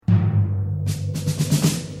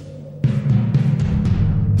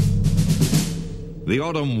The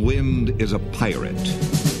autumn wind is a pirate.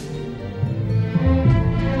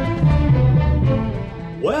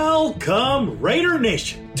 Welcome, Raider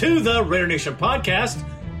Nation, to the Raider Nation podcast.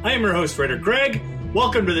 I am your host, Raider Greg.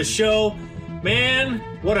 Welcome to the show. Man,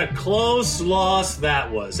 what a close loss that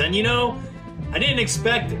was. And you know, I didn't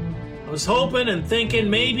expect it. I was hoping and thinking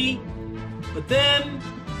maybe, but then,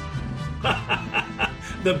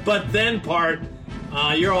 the but then part,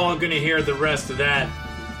 you're all going to hear the rest of that.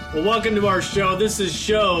 Well, welcome to our show. This is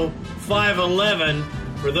show 511.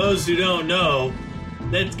 For those who don't know,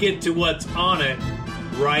 let's get to what's on it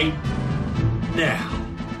right now.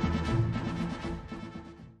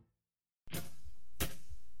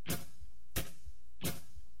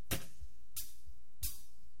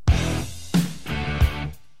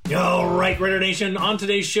 All right, Raider Nation, on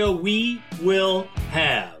today's show, we will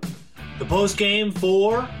have the post game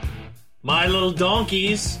for my little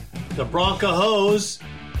donkeys, the Broncos.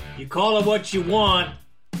 You call it what you want.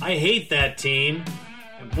 I hate that team.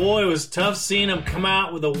 And boy, it was tough seeing them come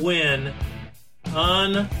out with a win.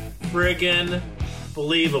 Unfriggin'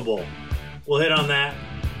 believable. We'll hit on that.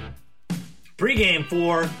 Pre-game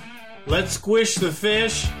for let's squish the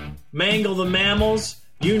fish, mangle the mammals,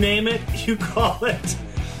 you name it, you call it.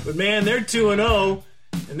 But man, they're 2-0,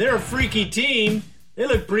 and they're a freaky team. They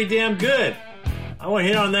look pretty damn good. I want to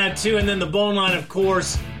hit on that too, and then the bone line, of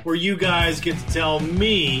course, where you guys get to tell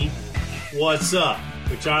me what's up,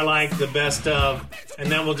 which I like the best of,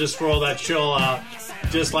 and then we'll just roll that show out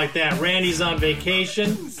just like that. Randy's on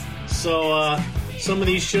vacation, so some of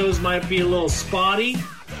these shows might be a little spotty,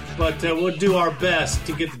 but we'll do our best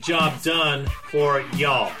to get the job done for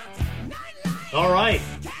y'all. All right,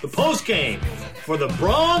 the post game for the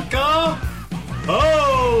Broncos.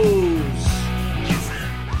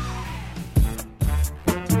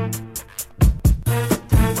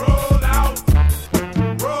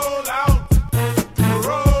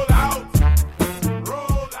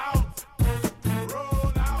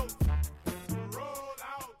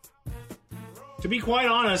 To be quite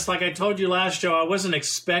honest, like I told you last show, I wasn't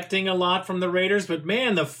expecting a lot from the Raiders, but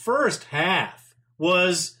man, the first half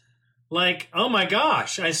was like, oh my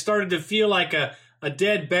gosh, I started to feel like a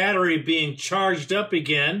dead battery being charged up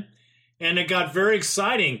again, and it got very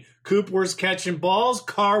exciting. Cooper was catching balls,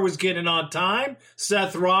 Carr was getting on time,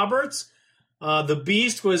 Seth Roberts, the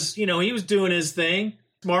Beast was, he was doing his thing.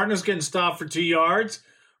 Martin was getting stopped for 2 yards,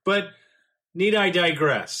 but need I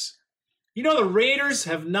digress? The Raiders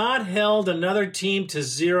have not held another team to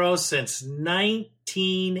 0 since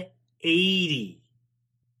 1980.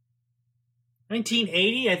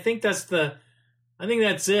 1980? I think that's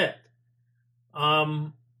it.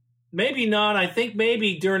 Maybe not. I think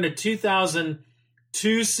maybe during the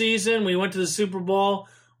 2002 season, we went to the Super Bowl.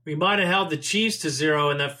 We might have held the Chiefs to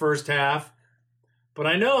 0 in that first half. But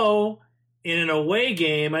I know in an away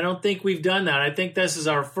game, I don't think we've done that. I think this is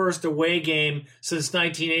our first away game since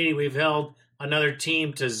 1980. We've held another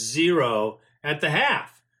team to 0 at the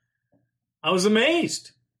half. I was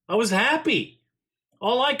amazed. I was happy.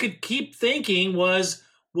 All I could keep thinking was,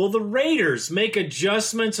 will the Raiders make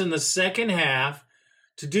adjustments in the second half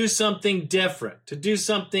to do something different, to do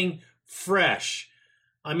something fresh?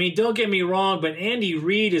 I mean, don't get me wrong, but Andy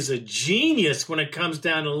Reid is a genius when it comes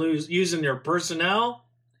down to using their personnel.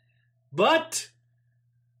 But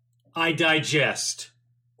I digest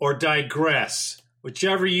or digress,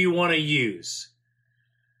 whichever you want to use.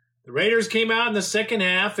 The Raiders came out in the second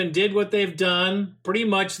half and did what they've done pretty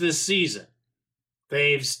much this season.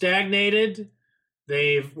 They've stagnated.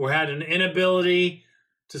 They've had an inability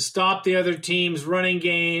to stop the other team's running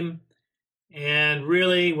game. And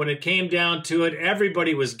really, when it came down to it,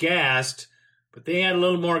 everybody was gassed. But they had a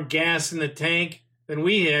little more gas in the tank than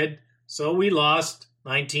we had. So we lost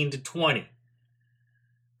 19-20.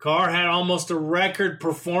 Carr had almost a record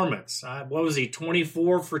performance. What was he,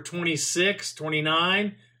 24 for 26,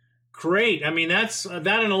 29? Great. I mean, that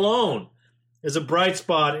and alone is a bright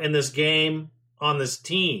spot in this game on this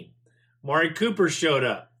team. Amari Cooper showed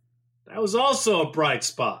up. That was also a bright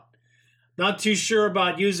spot. Not too sure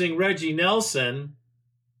about using Reggie Nelson,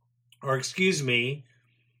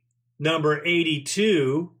 number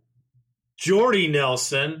 82, Jordy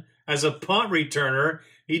Nelson, as a punt returner.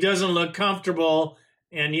 He doesn't look comfortable,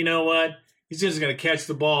 and you know what? He's just going to catch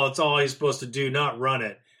the ball. That's all he's supposed to do, not run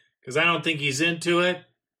it, because I don't think he's into it.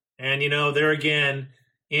 And, there again,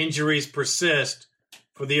 injuries persist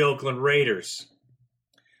for the Oakland Raiders.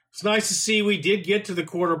 It's nice to see we did get to the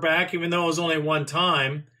quarterback, even though it was only one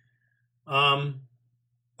time.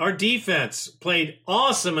 Our defense played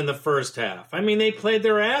awesome in the first half. I mean, they played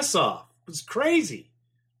their ass off. It was crazy.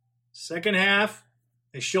 Second half,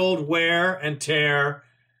 they showed wear and tear,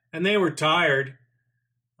 and they were tired.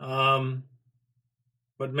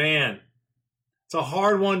 But man, it's a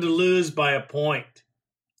hard one to lose by a point,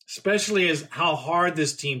 especially as how hard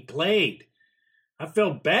this team played. I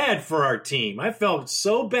felt bad for our team. I felt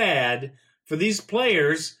so bad for these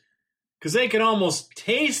players because they could almost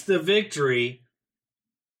taste the victory,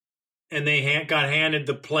 and they got handed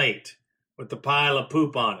the plate with the pile of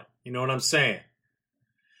poop on it. You know what I'm saying?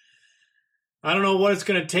 I don't know what it's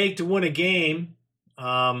going to take to win a game.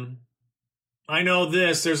 I know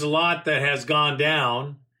this. There's a lot that has gone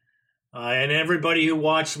down. And everybody who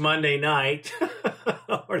watched Monday night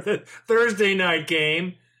or the Thursday night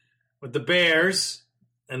game with the Bears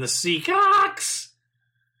and the Seahawks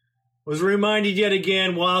was reminded yet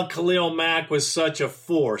again why Khalil Mack was such a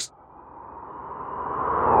force.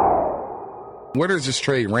 Where does this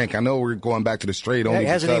trade rank? I know we're going back to this trade only. It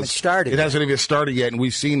hasn't even started. It hasn't even started yet, and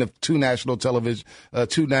we've seen the two nationally televised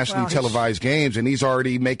games, and he's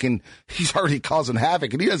already causing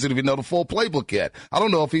havoc, and he doesn't even know the full playbook yet. I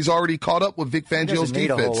don't know if he's already caught up with Vic Fangio's defense. He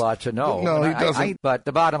doesn't need a whole lot to know. No, he doesn't. But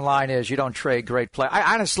the bottom line is you don't trade great play.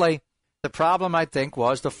 Honestly, the problem I think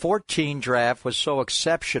was the 14 draft was so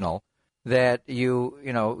exceptional that you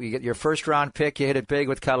get your first round pick, you hit it big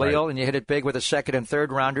with Khalil, and you hit it big with the second and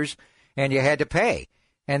third rounders. And you had to pay.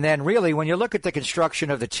 And then really, when you look at the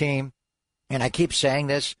construction of the team, and I keep saying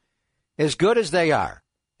this, as good as they are,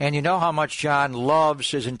 and you know how much John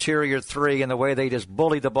loves his interior three and the way they just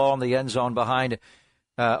bully the ball in the end zone behind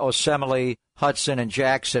Osemele, Hudson, and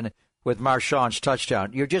Jackson with Marshawn's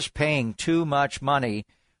touchdown. You're just paying too much money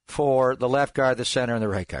for the left guard, the center, and the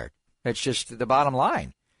right guard. It's just the bottom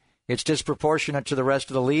line. It's disproportionate to the rest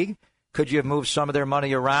of the league. Could you have moved some of their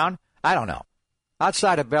money around? I don't know.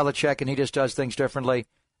 Outside of Belichick, and he just does things differently,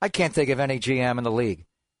 I can't think of any GM in the league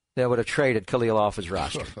that would have traded Khalil off his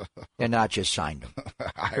roster and not just signed him.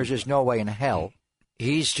 There's just no way in hell.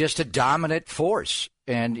 He's just a dominant force.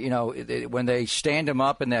 And, when they stand him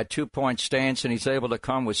up in that two-point stance and he's able to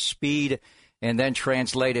come with speed and then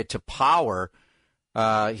translate it to power,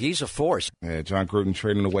 he's a force. Yeah, John Gruden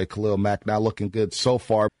trading away Khalil Mack, not looking good so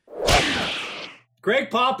far.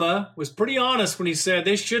 Greg Papa was pretty honest when he said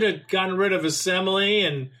they should have gotten rid of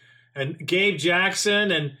Osemele and Gabe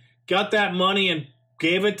Jackson and got that money and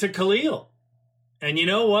gave it to Khalil. And you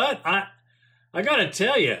know what? I got to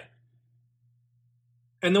tell you,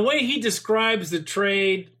 and the way he describes the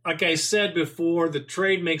trade, like I said before, the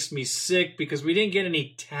trade makes me sick because we didn't get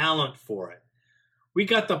any talent for it. We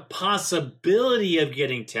got the possibility of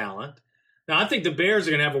getting talent. Now, I think the Bears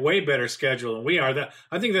are going to have a way better schedule than we are.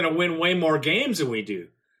 I think they're going to win way more games than we do.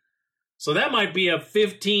 So that might be a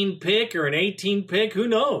 15 pick or an 18 pick. Who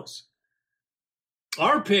knows?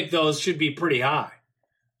 Our pick, though, should be pretty high.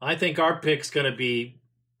 I think our pick's going to be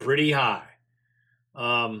pretty high.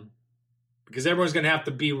 Because everyone's going to have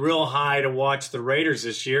to be real high to watch the Raiders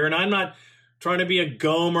this year. And I'm not trying to be a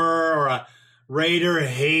Gomer or a Raider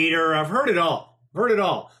hater. I've heard it all.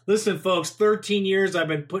 Listen, folks, 13 years I've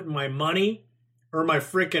been putting my money where my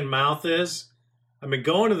freaking mouth is. I've been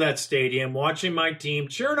going to that stadium, watching my team,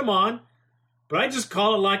 cheering them on. But I just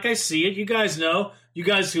call it like I see it. You guys know. You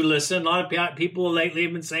guys who listen, a lot of people lately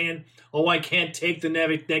have been saying, oh, I can't take the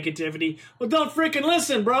negativity. Well, don't freaking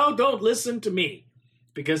listen, bro. Don't listen to me.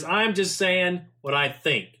 Because I'm just saying what I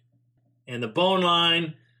think. And the bone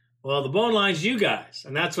line's you guys.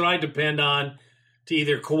 And that's what I depend on to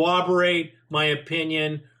either corroborate my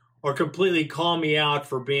opinion or completely call me out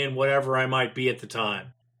for being whatever I might be at the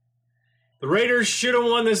time. The Raiders should have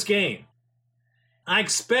won this game. I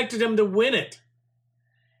expected them to win it.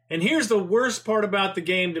 And here's the worst part about the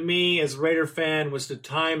game to me as a Raider fan was the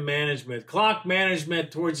time management. Clock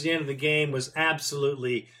management towards the end of the game was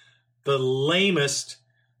absolutely the lamest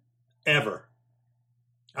ever.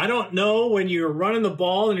 I don't know, when you're running the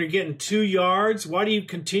ball and you're getting 2 yards, why do you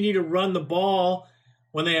continue to run the ball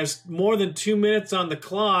when they have more than 2 minutes on the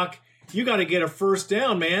clock? You got to get a first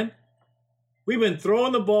down, man. We've been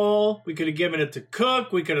throwing the ball. We could have given it to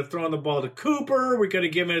Cook. We could have thrown the ball to Cooper. We could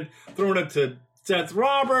have thrown it to Seth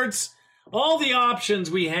Roberts. All the options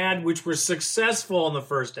we had, which were successful in the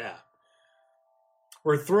first half,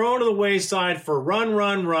 were thrown to the wayside for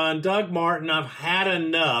run. Doug Martin, I've had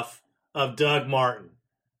enough of Doug Martin.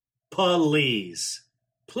 Please.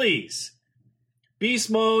 Beast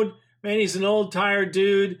mode, man, he's an old, tired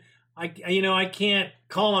dude. I can't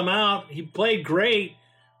call him out. He played great.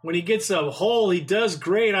 When he gets a hole, he does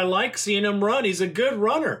great. I like seeing him run. He's a good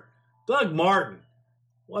runner. Doug Martin,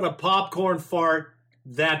 what a popcorn fart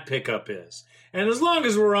that pickup is. And as long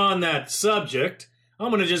as we're on that subject, I'm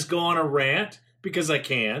going to just go on a rant because I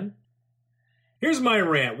can. Here's my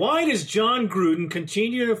rant. Why does John Gruden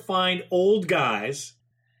continue to find old guys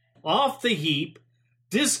off the heap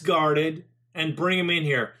discarded and bring him in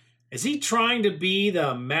here? Is he trying to be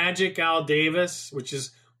the Magic Al Davis, which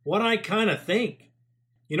is what I kind of think?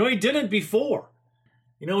 He didn't before.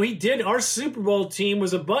 He did. Our Super Bowl team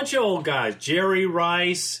was a bunch of old guys. Jerry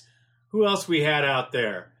Rice. Who else we had out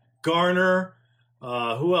there? Garner.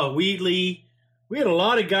 Who else? Wheatley. We had a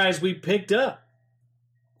lot of guys we picked up.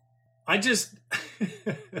 I just,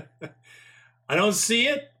 I don't see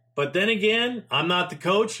it. But then again, I'm not the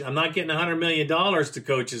coach. I'm not getting $100 million to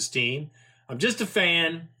coach his team. I'm just a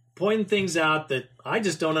fan pointing things out that I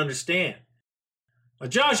just don't understand.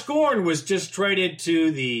 Josh Gordon was just traded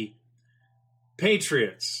to the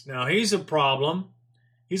Patriots. Now, he's a problem.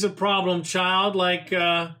 He's a problem child like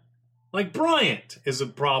Bryant is a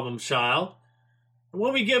problem child.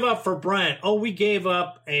 What we give up for Bryant? Oh, we gave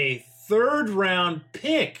up a 3rd-round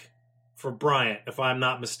pick for Bryant, if I'm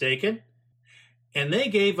not mistaken. And they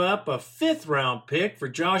gave up a 5th-round pick for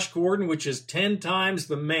Josh Gordon, which is 10 times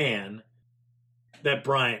the man that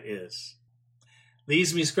Bryant is.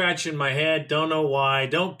 Leaves me scratching my head. Don't know why.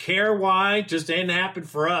 Don't care why. Just didn't happen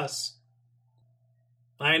for us.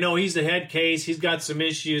 I know he's the head case. He's got some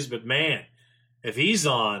issues. But, man, if he's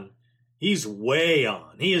on, he's way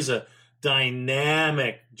on. He is a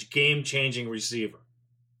dynamic, game-changing receiver.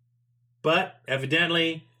 But,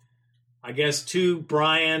 evidently, I guess 2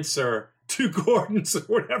 Bryants or 2 Gordons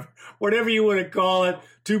or whatever you want to call it,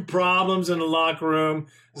 2 problems in the locker room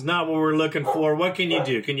is not what we're looking for. What can you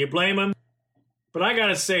do? Can you blame him? But I got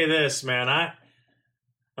to say this, man.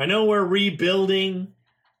 I know we're rebuilding,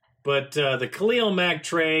 but the Khalil Mack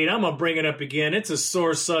trade, I'm going to bring it up again. It's a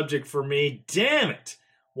sore subject for me. Damn it.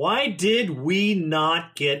 Why did we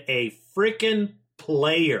not get a freaking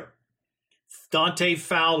player? Dante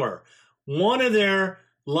Fowler. One of their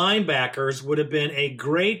linebackers would have been a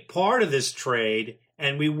great part of this trade,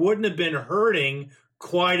 and we wouldn't have been hurting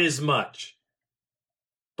quite as much.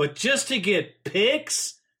 But just to get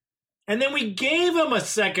picks, and then we gave him a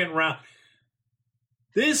 2nd round.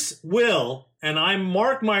 This will, and I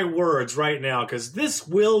mark my words right now, because this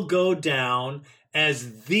will go down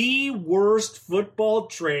as the worst football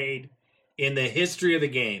trade in the history of the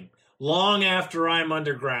game. Long after I'm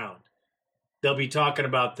underground, they'll be talking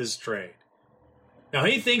about this trade. Now,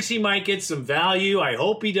 he thinks he might get some value. I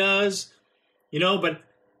hope he does. But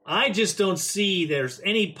I just don't see there's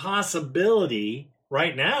any possibility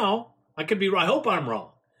right now. I could be wrong. I hope I'm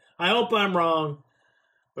wrong.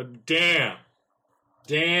 But damn.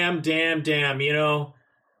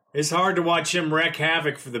 It's hard to watch him wreak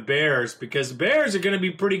havoc for the Bears because the Bears are going to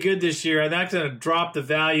be pretty good this year. And that's going to drop the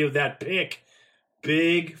value of that pick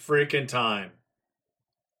big freaking time.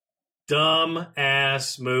 Dumb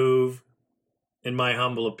ass move, in my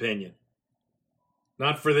humble opinion.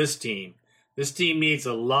 Not for this team. This team needs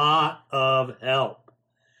a lot of help.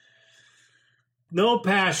 No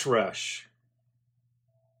pass rush.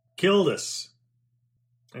 Killed us.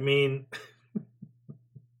 I mean,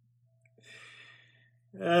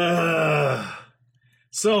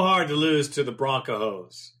 so hard to lose to the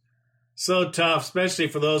Broncos. So tough, especially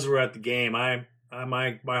for those who were at the game. My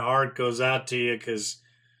heart goes out to you because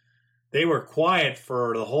they were quiet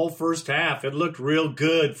for the whole first half. It looked real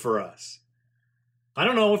good for us. I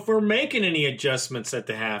don't know if we're making any adjustments at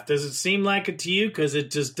the half. Does it seem like it to you? Because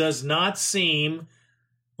it just does not seem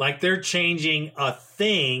like they're changing a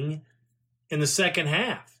thing in the second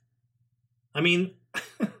half. I mean,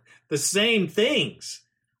 the same things.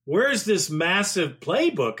 Where's this massive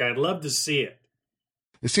playbook? I'd love to see it.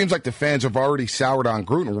 It seems like the fans have already soured on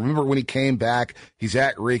Gruden. Remember when he came back, he's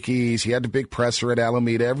at Ricky's, he had the big presser at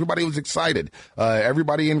Alameda. Everybody was excited.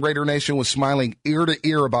 Everybody in Raider Nation was smiling ear to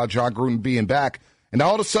ear about John Gruden being back. And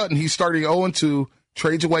all of a sudden, he's starting 0-2,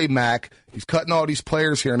 trades away Mack. He's cutting all these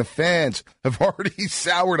players here, and the fans have already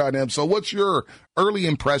soured on him. So what's your early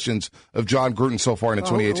impressions of John Gruden so far in the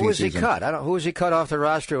 2018 season? Who was he cut? Who was he cut off the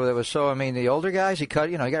roster that was so, the older guys, he cut,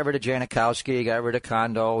 he got rid of Janikowski, he got rid of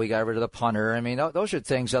Kondo, he got rid of the punter. Those are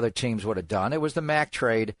things other teams would have done. It was the Mack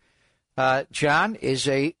trade. John is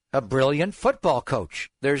a brilliant football coach.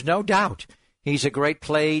 There's no doubt. He's a great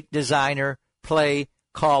play designer, play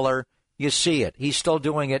caller. You see it. He's still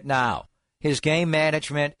doing it now. His game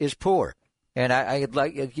management is poor. And I'd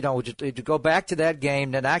like, to go back to that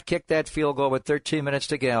game, to not kick that field goal with 13 minutes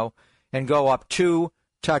to go and go up 2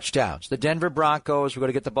 touchdowns. The Denver Broncos were going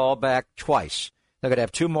to get the ball back twice. They're going to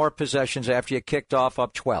have 2 more possessions after you kicked off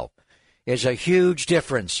up 12. Is a huge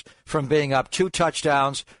difference from being up 2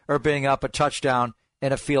 touchdowns or being up a touchdown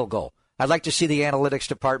and a field goal. I'd like to see the analytics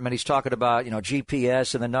department. He's talking about,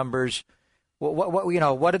 GPS and the numbers.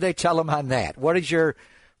 What did they tell him on that? What is your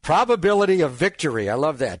probability of victory? I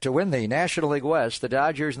love that. To win the National League West, the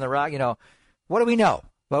Dodgers and the Rock, what do we know?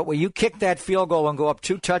 Well, when you kick that field goal and go up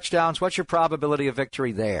 2 touchdowns, what's your probability of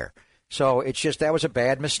victory there? So it's just that was a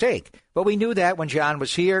bad mistake. But we knew that when John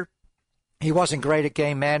was here. He wasn't great at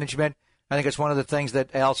game management. I think it's one of the things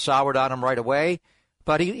that Al soured on him right away.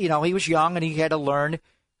 But he was young and he had to learn.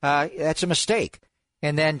 That's a mistake.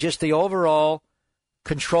 And then just the overall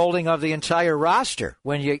controlling of the entire roster.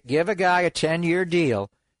 When you give a guy a 10-year deal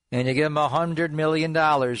and you give him $100 million,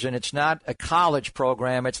 and it's not a college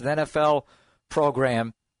program, it's an NFL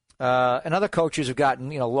program. And other coaches have gotten,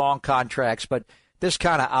 long contracts, but this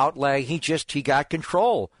kind of outlay, he got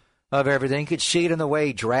control of everything. You could see it in the way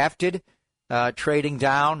he drafted, trading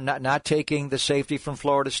down, not taking the safety from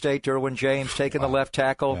Florida State, Derwin James, taking the left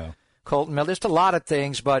tackle, Colton Miller. Just a lot of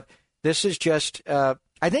things, but this is just,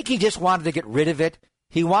 I think he just wanted to get rid of it.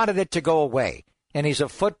 He wanted it to go away. And he's a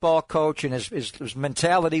football coach, and his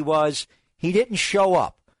mentality was he didn't show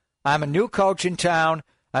up. I'm a new coach in town.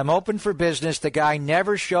 I'm open for business. The guy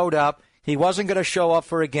never showed up. He wasn't going to show up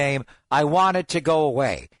for a game. I want it to go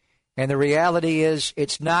away. And the reality is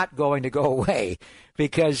it's not going to go away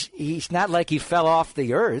because he's not like he fell off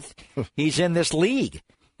the earth. He's in this league.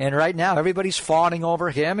 And right now everybody's fawning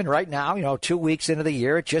over him. And right now, 2 weeks into the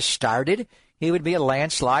year, it just started. He would be a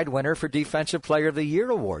landslide winner for Defensive Player of the Year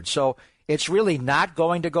award. So it's really not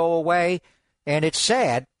going to go away. And it's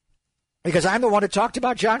sad because I'm the one who talked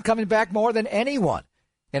about John coming back more than anyone.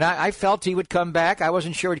 And I felt he would come back. I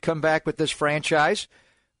wasn't sure he'd come back with this franchise,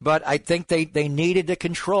 but I think they needed to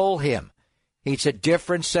control him. It's a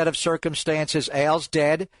different set of circumstances. Al's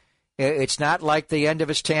dead. It's not like the end of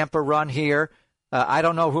his Tampa run here. I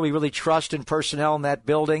don't know who he really trusts in personnel in that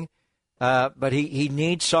building, but he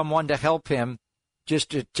needs someone to help him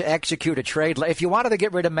just to execute a trade. If you wanted to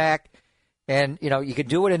get rid of Mac, and, you could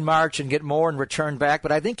do it in March and get more and return back,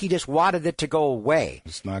 but I think he just wanted it to go away.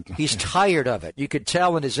 He's tired of it. You could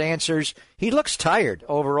tell in his answers. He looks tired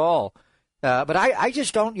overall. But I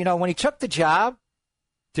just don't, when he took the job,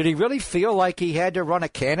 did he really feel like he had to run a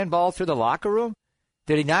cannonball through the locker room?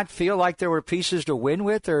 Did he not feel like there were pieces to win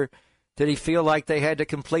with, or did he feel like they had to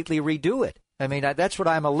completely redo it? I mean, that's what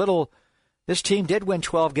I'm a little – this team did win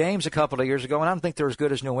 12 games a couple of years ago, and I don't think they're as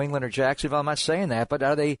good as New England or Jacksonville. I'm not saying that, but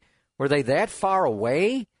were they that far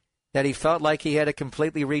away that he felt like he had to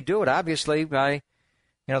completely redo it? Obviously, the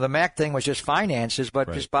Mac thing was just finances,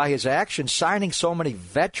 but just by his actions, signing so many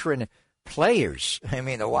veteran players. I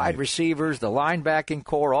mean, the wide receivers, the linebacking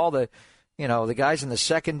core, all the, the guys in the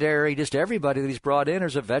secondary, just everybody that he's brought in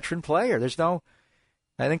is a veteran player.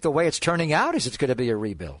 I think the way it's turning out is it's going to be a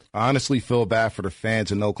rebuild. I honestly feel bad for the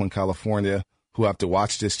fans in Oakland, California, who have to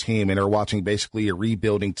watch this team, and they're watching basically a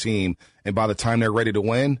rebuilding team, and by the time they're ready to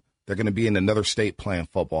win, they're going to be in another state playing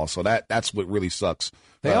football. So that's what really sucks.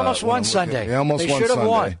 They almost won Sunday. They should have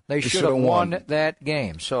won. They should have won that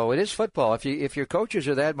game. So it is football. If your coaches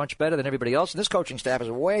are that much better than everybody else, and this coaching staff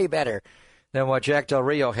is way better than what Jack Del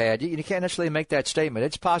Rio had, you can't necessarily make that statement.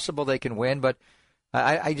 It's possible they can win, but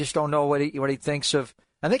I just don't know what he thinks of.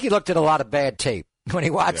 I think he looked at a lot of bad tape when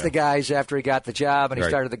he watched the guys after he got the job and he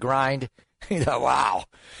started the grind. He thought, wow.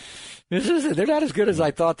 They're not as good as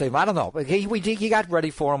I thought they might. I don't know. He got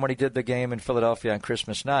ready for him when he did the game in Philadelphia on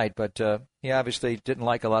Christmas night, but he obviously didn't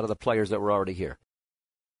like a lot of the players that were already here.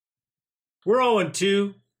 We're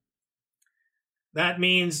 0-2. That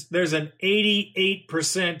means there's an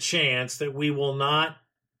 88% chance that we will not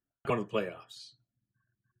go to the playoffs.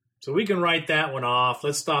 So we can write that one off.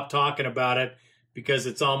 Let's stop talking about it because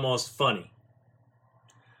it's almost funny.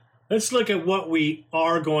 Let's look at what we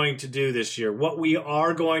are going to do this year. What we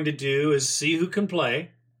are going to do is see who can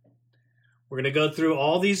play. We're going to go through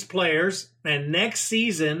all these players, and next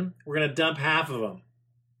season, we're going to dump half of them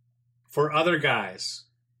for other guys,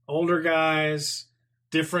 older guys,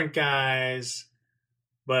 different guys.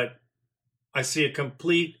 But I see a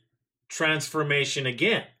complete transformation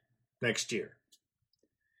again next year.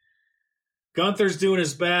 Gunther's doing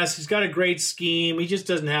his best. He's got a great scheme. He just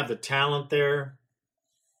doesn't have the talent there.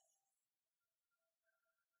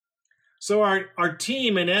 So our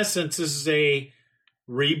team, in essence, is a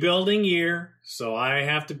rebuilding year. So I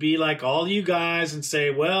have to be like all you guys and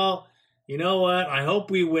say, well, you know what? I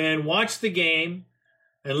hope we win. Watch the game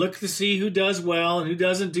and look to see who does well and who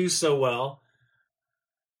doesn't do so well.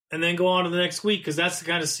 And then go on to the next week because that's the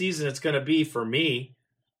kind of season it's going to be for me.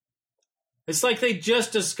 It's like they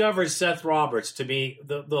just discovered Seth Roberts to me.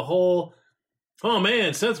 The whole, oh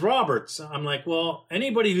man, Seth Roberts. I'm like, well,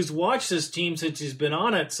 anybody who's watched this team since he's been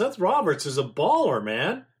on it, Seth Roberts is a baller,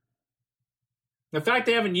 man. The fact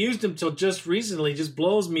they haven't used him till just recently just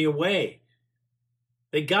blows me away.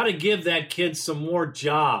 They got to give that kid some more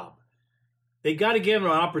job. they got to give him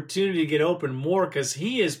an opportunity to get open more because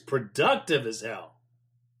he is productive as hell.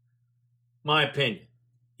 My opinion,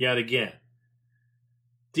 yet again.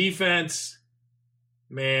 Defense,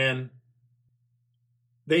 man,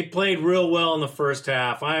 they played real well in the first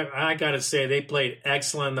half. I got to say, they played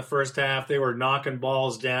excellent in the first half. They were knocking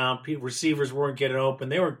balls down. Receivers weren't getting open.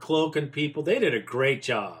 They were cloaking people. They did a great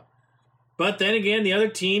job. But then again, the other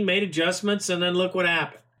team made adjustments, and then look what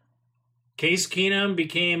happened. Case Keenum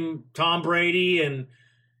became Tom Brady and,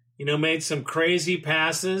 made some crazy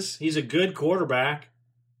passes. He's a good quarterback.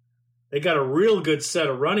 They got a real good set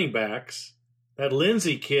of running backs. That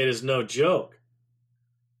Lindsey kid is no joke.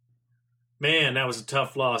 Man, that was a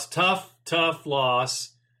tough loss. Tough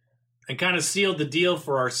loss. And kind of sealed the deal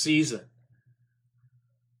for our season.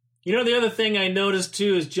 The other thing I noticed,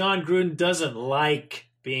 too, is John Gruden doesn't like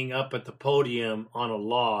being up at the podium on a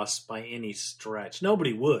loss by any stretch.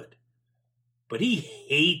 Nobody would. But he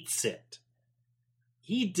hates it.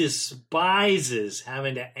 He despises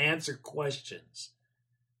having to answer questions.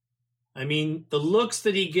 I mean, the looks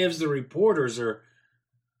that he gives the reporters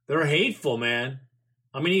they're hateful, man.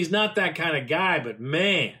 I mean, he's not that kind of guy, but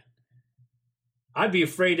man, I'd be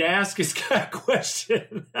afraid to ask this guy a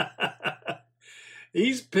question.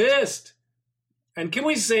 He's pissed. And can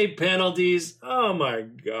we say penalties? Oh my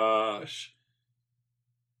gosh.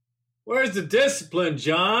 Where's the discipline,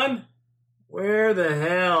 John? Where the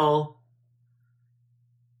hell?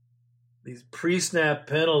 These pre-snap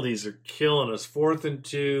penalties are killing us. 4th and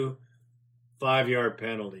 2, 5-yard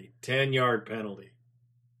penalty, 10-yard penalty.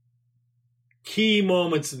 Key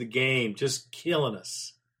moments of the game, just killing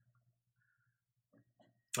us.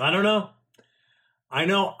 I don't know. I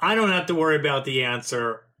know I don't have to worry about the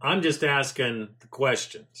answer. I'm just asking the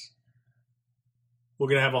questions. We're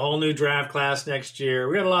going to have a whole new draft class next year.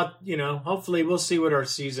 We got a lot, hopefully we'll see what our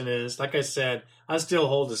season is. Like I said, I still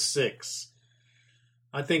hold a 6.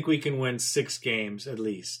 I think we can win 6 games at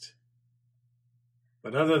least.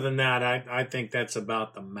 But other than that, I think that's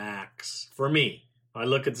about the max for me. I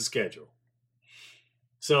look at the schedule.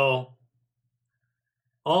 So,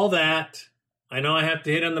 all that, I know I have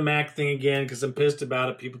to hit on the Mac thing again because I'm pissed about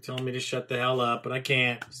it. People telling me to shut the hell up, but I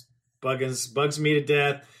can't. It bugs me to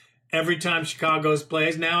death. Every time Chicago's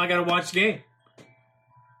plays, now I got to watch the game.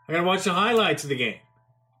 I got to watch the highlights of the game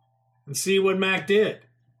and see what Mac did.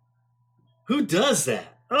 Who does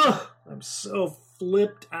that? Ugh, I'm so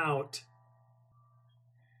flipped out.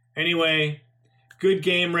 Anyway, good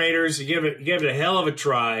game, Raiders. You gave it a hell of a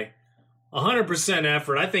try. 100%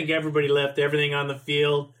 effort. I think everybody left everything on the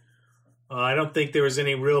field. I don't think there was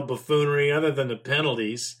any real buffoonery other than the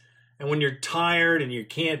penalties. And when you're tired and you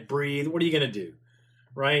can't breathe, what are you going to do?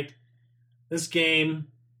 Right? This game,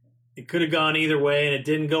 it could have gone either way, and it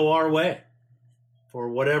didn't go our way for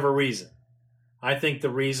whatever reason. I think the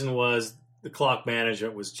reason was the clock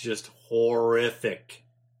management was just horrific.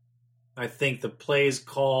 I think the plays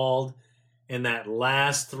called in that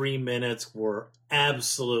last 3 minutes were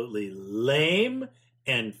absolutely lame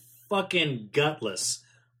and fucking gutless.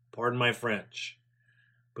 Pardon my French.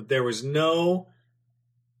 But there was no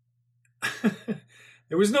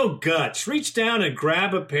guts. Reach down and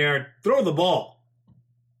grab a pair, throw the ball.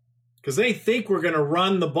 Because they think we're going to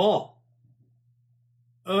run the ball.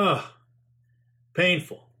 Ugh.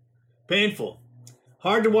 Painful.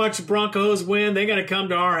 Hard to watch the Broncos win. They got to come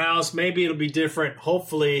to our house. Maybe it'll be different.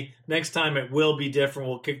 Hopefully, next time it will be different.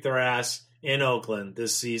 We'll kick their ass in Oakland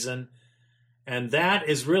this season. And that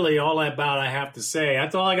is really all I have to say.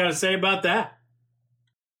 That's all I got to say about that.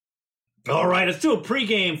 All right, let's do a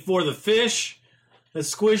pregame for the fish. Let's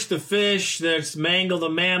squish the fish. Let's mangle the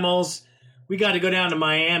mammals. We got to go down to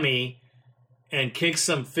Miami and kick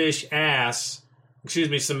some fish ass.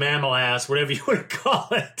 Some mammal ass, whatever you want to call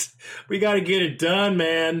it. We got to get it done,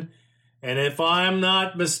 man. And if I'm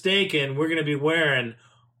not mistaken, we're going to be wearing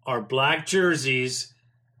our black jerseys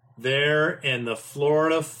there in the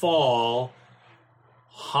Florida fall,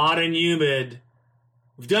 hot and humid.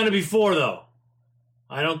 We've done it before, though.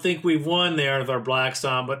 I don't think we've won there with our blacks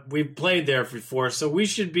on, but we've played there before, so we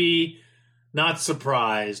should be not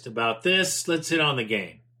surprised about this. Let's hit on the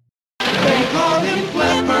game. They call him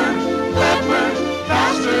Flipper,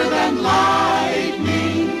 faster than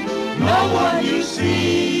lightning. No one you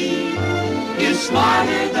see is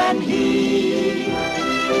smarter than he.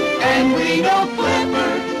 And we know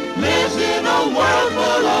Flipper lives in a world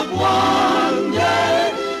full of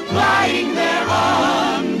wonder, lying there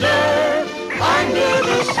under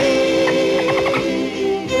the sea.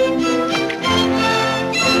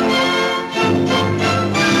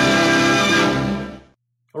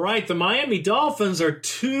 All right, the Miami Dolphins are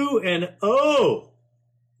 2-0.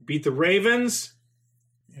 Beat the Ravens.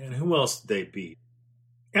 And who else did they beat?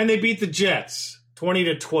 And they beat the Jets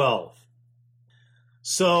 20-12.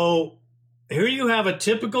 So here you have a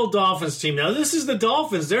typical Dolphins team. Now, this is the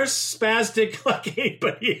Dolphins. They're spastic like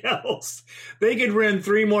anybody else. They could win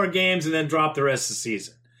 3 more games and then drop the rest of the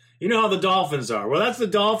season. You know how the Dolphins are. Well, that's the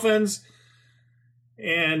Dolphins.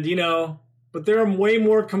 And, but they're a way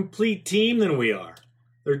more complete team than we are.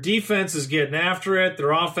 Their defense is getting after it.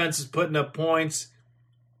 Their offense is putting up points.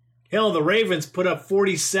 Hell, the Ravens put up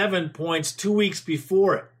 47 points 2 weeks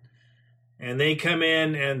before it. And they come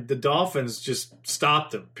in and the Dolphins just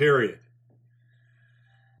stopped them, period.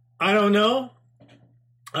 I don't know.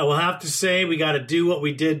 I will have to say we got to do what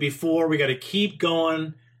we did before. We got to keep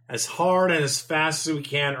going as hard and as fast as we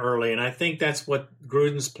can early. And I think that's what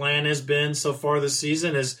Gruden's plan has been so far this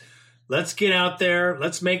season is let's get out there.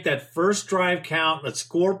 Let's make that first drive count. Let's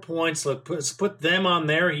score points. Let's put them on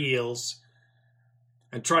their heels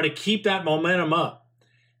and try to keep that momentum up.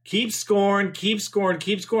 Keep scoring,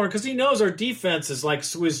 because he knows our defense is like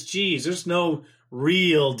Swiss cheese. There's no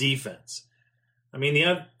real defense. I mean,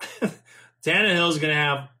 Tannehill's going to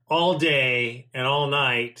have all day and all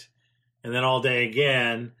night and then all day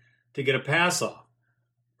again to get a pass off,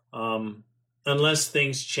 unless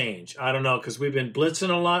things change. I don't know, because we've been blitzing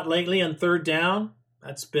a lot lately on third down.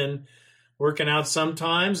 That's been working out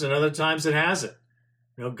sometimes, and other times it hasn't.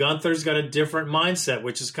 Gunther's got a different mindset,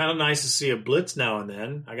 which is kind of nice to see a blitz now and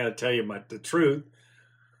then. I got to tell you the truth.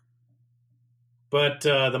 But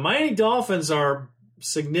the Miami Dolphins are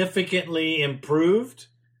significantly improved.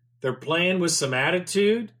 They're playing with some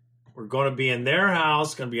attitude. We're going to be in their house.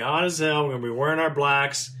 It's going to be hot as hell. We're going to be wearing our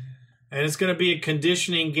blacks. And it's going to be a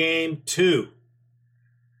conditioning game, too.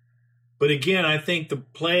 But again, I think the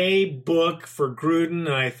playbook for Gruden,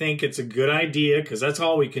 and I think it's a good idea because that's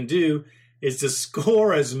all we can do, is to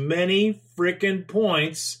score as many freaking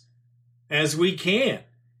points as we can,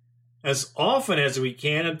 as often as we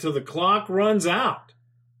can until the clock runs out.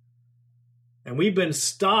 And we've been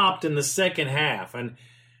stopped in the second half. And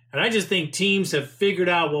I just think teams have figured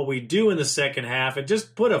out what we do in the second half and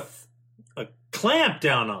just put a clamp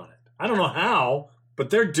down on it. I don't know how, but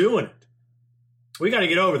they're doing it. We got to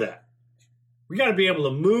get over that. We got to be able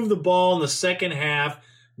to move the ball in the second half.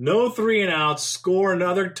 No 3 and outs, score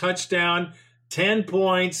another touchdown, 10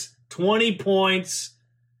 points, 20 points.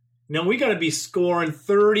 We got to be scoring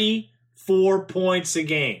 34 points a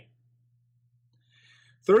game.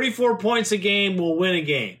 34 points a game will win a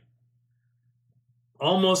game.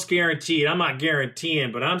 Almost guaranteed. I'm not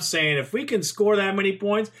guaranteeing, but I'm saying if we can score that many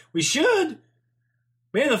points, we should.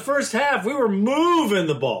 Man, the first half, we were moving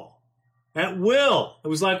the ball at will. It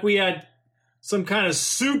was like we had some kind of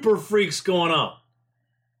super freaks going on.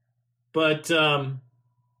 But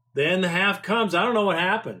then the half comes. I don't know what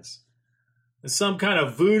happens. There's some kind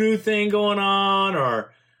of voodoo thing going on,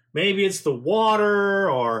 or maybe it's the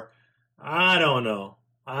water, or I don't know.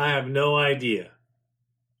 I have no idea.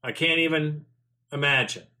 I can't even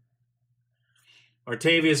imagine.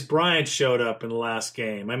 Artavius Bryant showed up in the last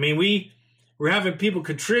game. I mean, we're having people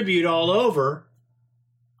contribute all over,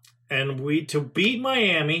 and to beat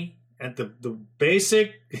Miami, and the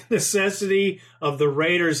basic necessity of the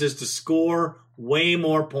Raiders is to score way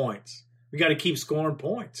more points. We got to keep scoring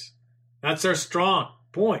points. That's our strong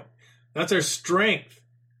point. That's our strength.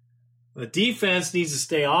 The defense needs to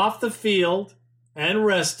stay off the field and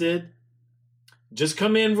rested. Just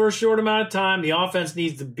come in for a short amount of time. The offense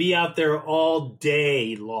needs to be out there all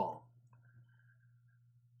day long.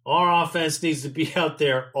 Our offense needs to be out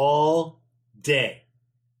there all day.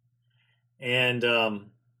 And,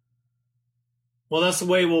 well, that's the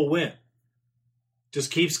way we'll win.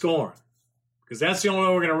 Just keep scoring. Because that's the only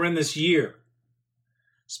way we're going to win this year.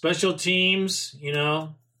 Special teams, I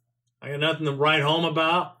got nothing to write home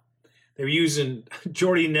about. They were using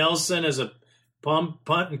Jordy Nelson as a punt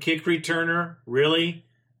and kick returner. Really?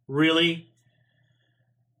 Really?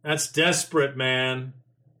 That's desperate, man.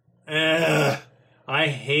 I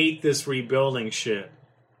hate this rebuilding shit.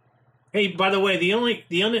 Hey, by the way,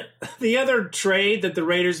 the other trade that the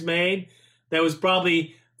Raiders made that was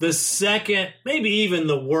probably the second, maybe even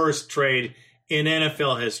the worst trade in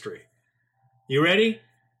NFL history. You ready?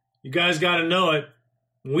 You guys got to know it.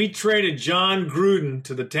 We traded John Gruden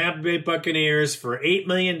to the Tampa Bay Buccaneers for $8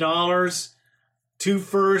 million, 2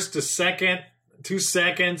 firsts, a second, 2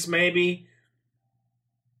 seconds maybe.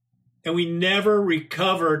 And we never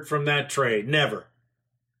recovered from that trade. Never.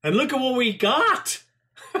 And look at what we got.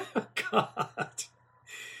 God.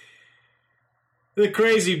 The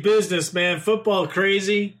crazy business, man. Football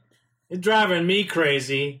crazy. It's driving me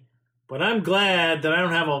crazy. But I'm glad that I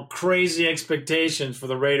don't have all crazy expectations for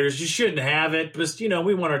the Raiders. You shouldn't have it. But,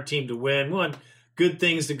 we want our team to win. We want good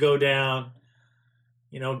things to go down.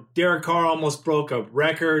 You know, Derek Carr almost broke a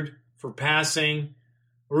record for passing.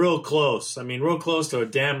 Real close. I mean, real close to a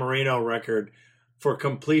Dan Marino record for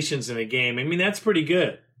completions in a game. I mean, that's pretty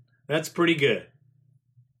good. That's pretty good.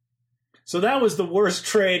 So that was the worst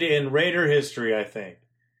trade in Raider history, I think.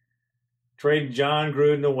 Trading John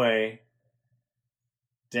Gruden away.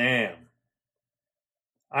 Damn.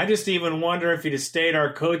 I just even wonder if he'd have stayed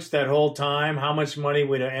our coach that whole time, how much money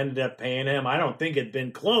we'd have ended up paying him. I don't think it'd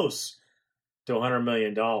been close to $100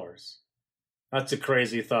 million. That's a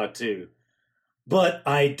crazy thought, too. But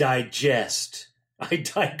I digest. I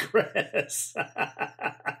digress.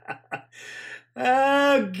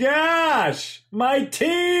 Oh, gosh. My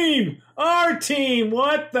team. Our team.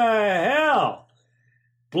 What the hell?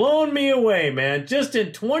 Blown me away, man. Just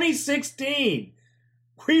in 2016,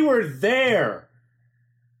 we were there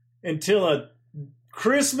until a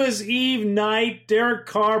Christmas Eve night, Derek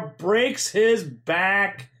Carr breaks his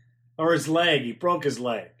back or his leg. He broke his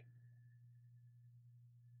leg.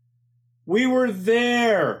 We were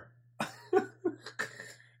there.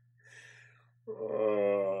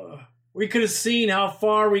 We could have seen how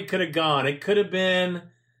far we could have gone. It could have been,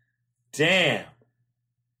 damn.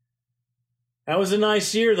 That was a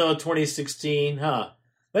nice year, though, 2016, huh?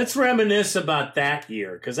 Let's reminisce about that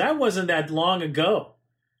year, because that wasn't that long ago.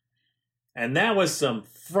 And that was some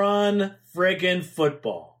fun friggin'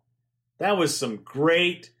 football. That was some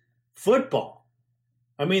great football.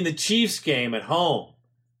 I mean, the Chiefs game at home.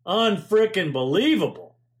 Unfrickin'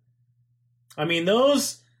 believable. I mean,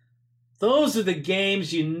 those are the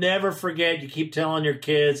games you never forget. You keep telling your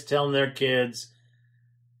kids, telling their kids.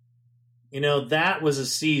 You know, that was a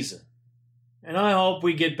season. And I hope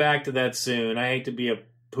we get back to that soon. I hate to be a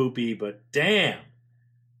poopy, but damn.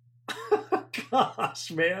 Gosh,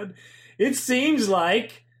 man. It seems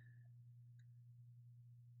like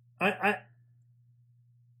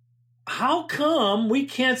how come we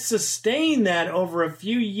can't sustain that over a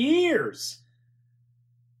few years?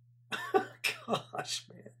 Gosh,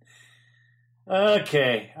 man.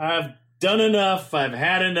 Okay, I've done enough. I've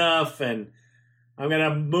had enough, and I'm going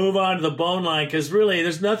to move on to the bone line because really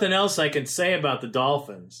there's nothing else I can say about the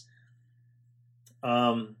Dolphins.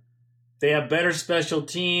 They have better special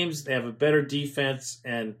teams. They have a better defense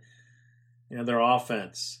and, you know, their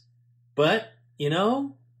offense. But, you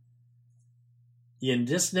know, you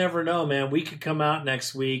just never know, man. We could come out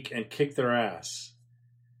next week and kick their ass.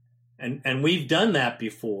 And we've done that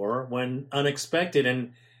before when unexpected.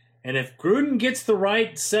 And if Gruden gets the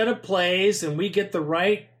right set of plays and we get the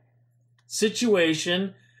right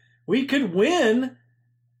situation, we could win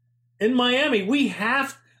in Miami.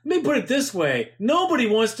 Let me put it this way. Nobody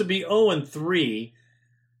wants to be 0-3.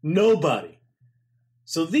 Nobody.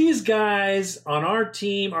 So these guys on our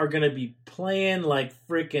team are going to be playing like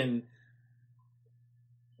freaking,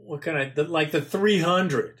 like the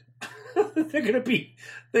 300. They're going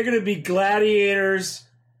to be gladiators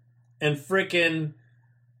and freaking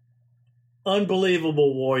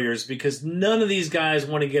unbelievable warriors because none of these guys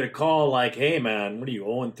want to get a call like, hey, man, what are you,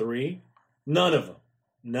 0-3? None of them.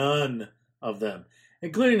 None of them,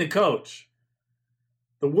 including the coach.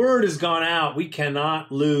 The word has gone out. We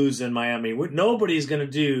cannot lose in Miami. Nobody's going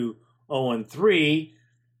to do 0-3.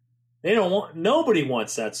 Nobody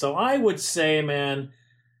wants that. So I would say, man,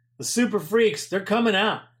 the Super Freaks, they're coming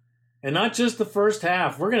out. And not just the first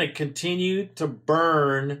half. We're going to continue to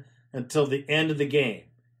burn until the end of the game.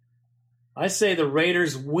 I say the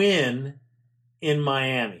Raiders win in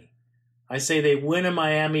Miami. I say they win in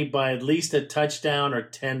Miami by at least a touchdown or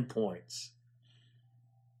 10 points.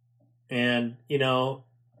 And, you know,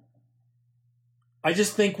 I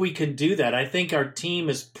just think we can do that. I think our team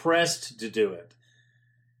is pressed to do it.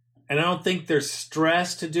 And I don't think they're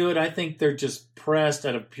stressed to do it. I think they're just pressed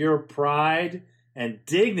out of pure pride and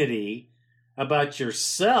dignity about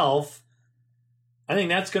yourself. I think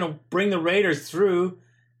that's going to bring the Raiders through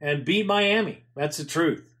and beat Miami. That's the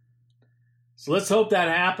truth. So let's hope that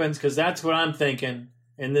happens because that's what I'm thinking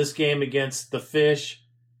in this game against the Fish.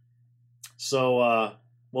 So,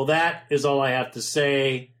 well, that is all I have to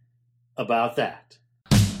say about that.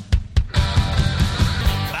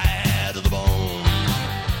 Bad to the bone.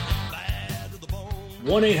 Bad to the bone.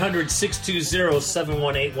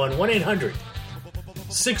 1-800-620-7181.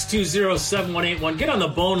 1-800-620-7181. Get on the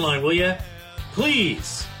bone line, will you?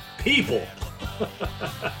 Please, people.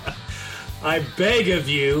 I beg of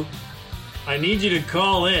you, I need you to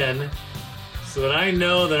call in so that I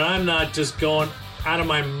know that I'm not just going out of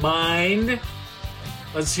my mind.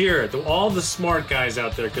 Let's hear it. All the smart guys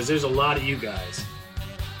out there, because there's a lot of you guys,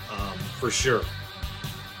 for sure.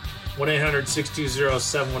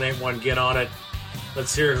 1-800-620-7181. Get on it.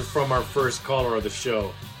 Let's hear from our first caller of the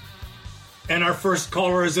show. And our first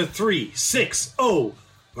caller is a 360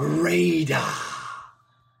 Raider.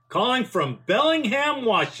 Calling from Bellingham,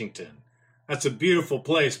 Washington. That's a beautiful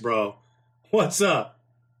place, bro. What's up?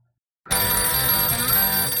 What's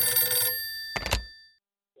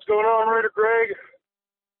going on, Raider Greg?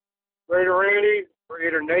 Raider Randy,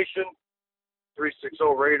 Raider Nation, 360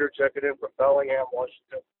 Raider checking in from Bellingham,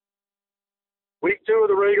 Washington. Week 2 of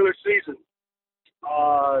the regular season.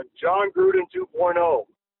 John Gruden 2.0.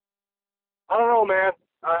 I don't know, man.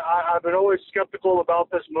 I've been always skeptical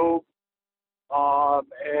about this move,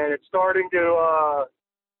 and it's starting to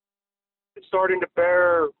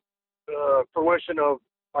bear fruition of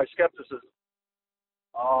my skepticism.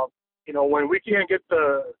 When we can't get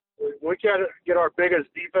our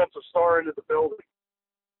biggest defensive star into the building,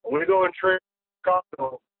 when we go and trade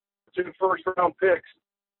Costco 2 first-round picks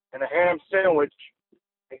and a ham sandwich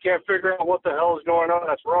and can't figure out what the hell is going on,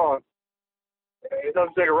 that's wrong. It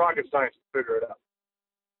doesn't take a rocket science to figure it out.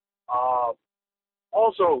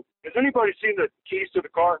 Also, has anybody seen the keys to the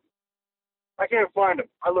car? I can't find them.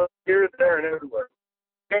 I look here, there, and everywhere.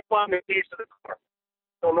 Can't find the keys to the car.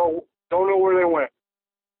 Don't know where they went.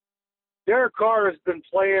 Derek Carr has been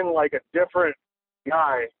playing like a different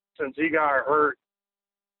guy since he got hurt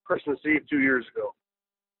Christmas Eve 2 years ago.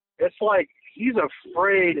 It's like he's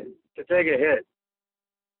afraid to take a hit.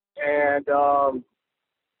 And,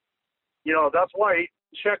 that's why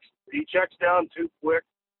he checks down too quick.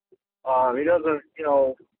 He doesn't,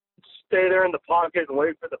 stay there in the pocket and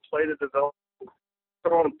wait for the play to develop.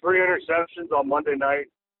 Throwing 3 interceptions on Monday night.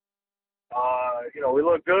 We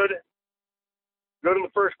look good. Good in the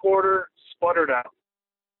first quarter, sputtered out.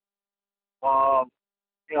 I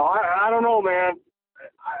don't know, man.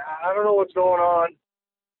 I don't know what's going on.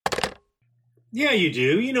 Yeah, you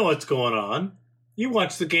do. You know what's going on. You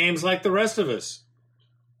watch the games like the rest of us.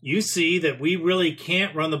 You see that we really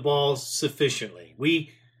can't run the ball sufficiently.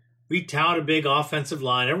 We tout a big offensive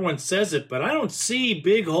line. Everyone says it, but I don't see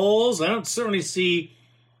big holes. I don't certainly see,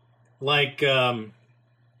 who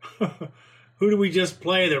do we just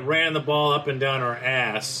play that ran the ball up and down our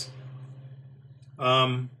ass?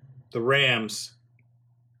 The Rams.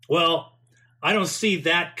 Well, I don't see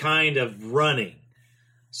that kind of running.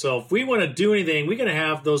 So if we want to do anything, we got to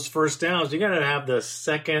have those first downs. You got to have the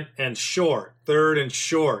second and short, third and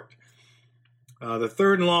short. The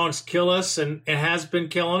third and longs kill us, and it has been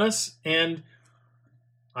killing us. And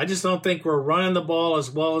I just don't think we're running the ball as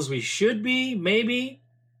well as we should be. Maybe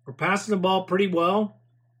we're passing the ball pretty well.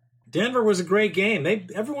 Denver was a great game.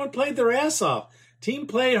 Everyone played their ass off. Team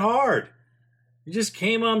played hard. We just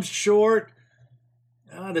came up short.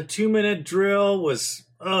 The 2-minute drill was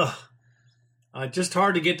just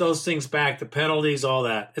hard to get those things back. The penalties, all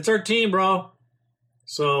that. It's our team, bro.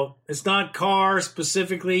 So it's not Carr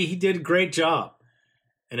specifically. He did a great job.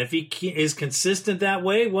 And if he is consistent that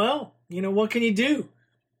way, well, what can you do?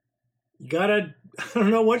 You got to, I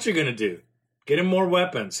don't know what you're going to do. Get him more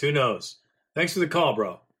weapons. Who knows? Thanks for the call,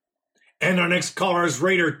 bro. And our next caller is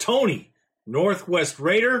Raider Tony, Northwest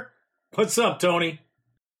Raider. What's up, Tony?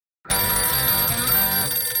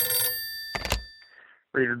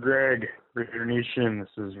 Raider Greg, Raider Nation, this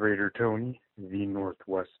is Raider Tony, the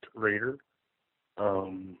Northwest Raider.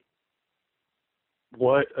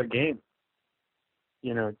 What a game.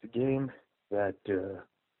 It's a game that,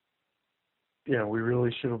 we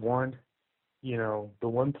really should have won. The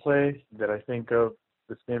one play that I think of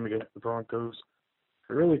this game against the Broncos,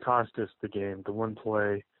 it really cost us the game. The one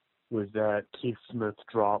play was that Keith Smith's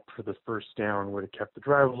drop for the first down would have kept the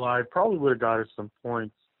drive alive, probably would have got us some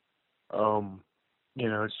points.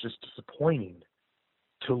 It's just disappointing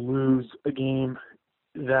to lose a game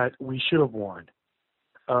that we should have won.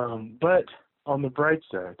 But on the bright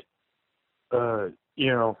side,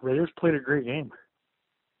 Raiders played a great game.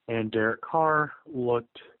 And Derek Carr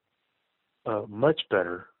looked much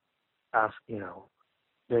better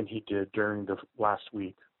than he did during the last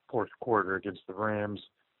week, fourth quarter against the Rams,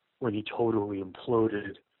 when he totally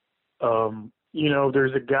imploded.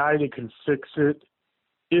 There's a guy that can fix it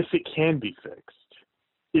if it can be fixed.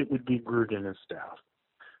 It would be Gruden and staff.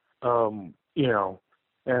 And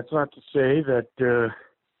it's not to say that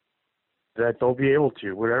they'll be able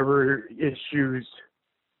to. Whatever issues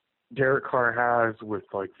Derek Carr has with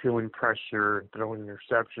feeling pressure and throwing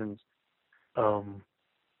interceptions,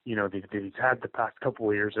 that he's had the past couple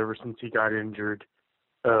of years ever since he got injured.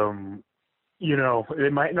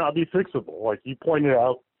 It might not be fixable, like you pointed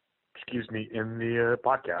out, in the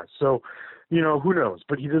podcast. So, who knows?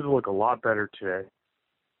 But he did look a lot better today.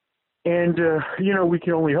 And, we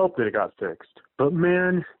can only hope that it got fixed. But,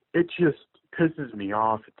 man, it just pisses me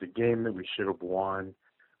off. It's a game that we should have won.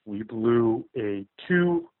 We blew a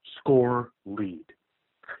 2-score lead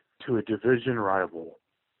to a division rival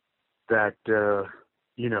that,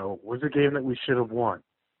 was a game that we should have won.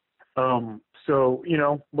 So,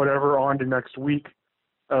 whatever, on to next week.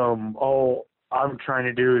 All I'm trying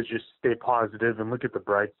to do is just stay positive and look at the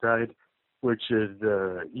bright side, which is,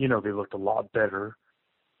 they looked a lot better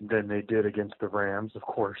than they did against the Rams. Of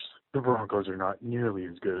course, the Broncos are not nearly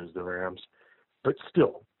as good as the Rams, but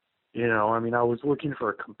still, I was looking for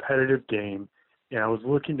a competitive game, and I was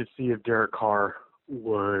looking to see if Derek Carr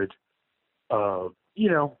would,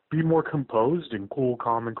 be more composed and cool,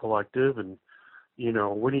 calm, and collective. And,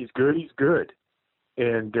 when he's good, he's good.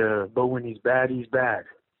 And, but when he's bad, he's bad.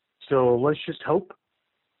 So let's just hope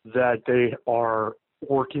that they are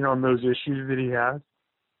working on those issues that he has.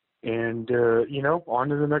 And, on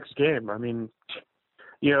to the next game. I mean,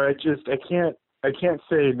 I can't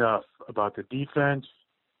say enough about the defense.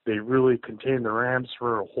 They really contained the Rams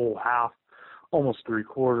for a whole half, almost 3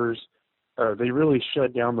 quarters. They really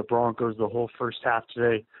shut down the Broncos the whole first half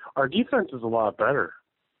today. Our defense is a lot better.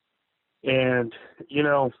 And,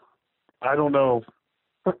 I don't know.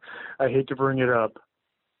 I hate to bring it up.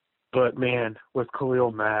 But, man, with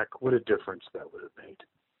Khalil Mack, what a difference that would have made.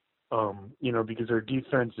 Because our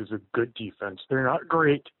defense is a good defense. They're not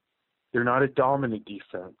great. They're not a dominant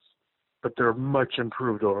defense. But they're much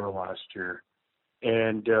improved over last year.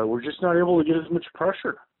 And we're just not able to get as much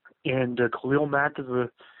pressure. And Khalil Mack is a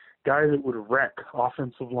guy that would wreck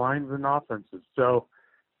offensive lines and offenses. So,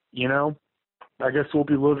 I guess we'll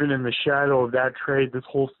be living in the shadow of that trade this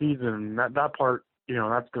whole season. And that part,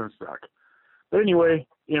 that's going to suck. But anyway,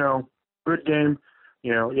 good game.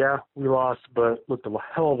 We lost, but looked a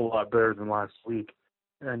hell of a lot better than last week.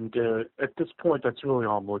 And at this point, that's really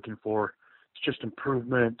all I'm looking for. It's just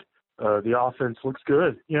improvement. The offense looks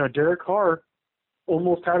good. Derek Carr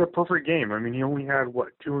almost had a perfect game. I mean, he only had,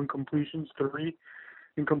 2 incompletions, 3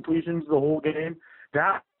 incompletions the whole game.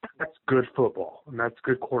 That's good football, and that's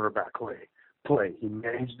good quarterback play. He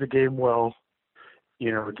managed the game well.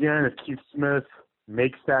 Again, if Keith Smith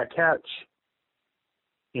makes that catch,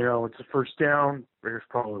 it's a first down, Raiders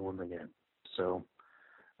probably win the game. So,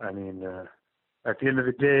 I mean, at the end of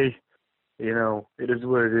the day, it is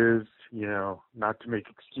what it is, not to make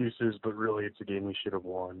excuses, but really it's a game we should have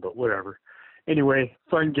won, but whatever. Anyway,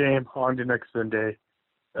 fun game, on to next Sunday.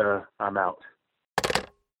 I'm out.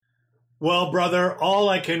 Well, brother, all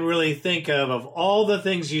I can really think of all the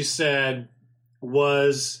things you said,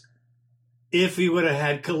 was if he would have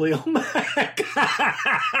had Khalil Mack.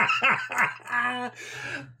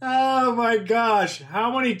 Oh, my gosh.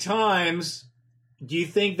 How many times do you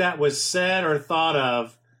think that was said or thought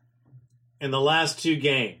of in the last 2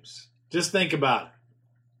 games? Just think about it.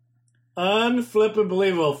 Unflippin'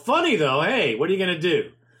 believable. Funny, though. Hey, what are you going to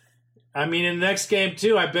do? I mean, in the next game,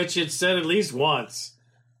 too, I bet you it's said at least once.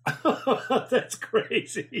 That's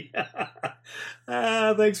crazy.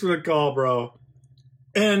 Thanks for the call, bro.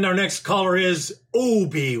 And our next caller is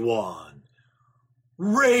Obi-Wan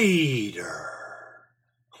Raider.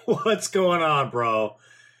 What's going on, bro?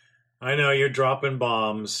 I know you're dropping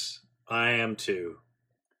bombs. I am too.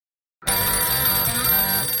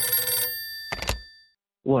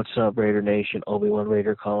 What's up, Raider Nation? Obi-Wan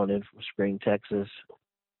Raider calling in from Spring, Texas.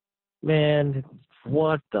 Man,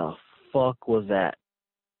 what the fuck was that?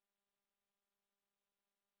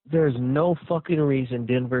 There's no fucking reason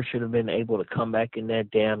Denver should have been able to come back in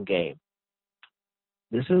that damn game.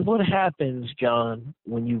 This is what happens, John,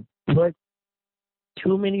 when you put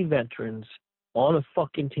too many veterans on a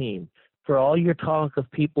fucking team. For all your talk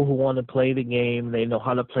of people who want to play the game, they know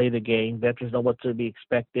how to play the game, veterans know what to be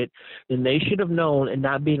expected, then they should have known and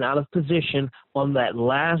not being out of position on that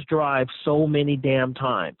last drive so many damn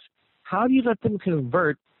times. How do you let them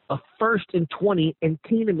convert a 1st and 20 and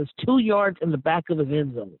Keenum is 2 yards in the back of his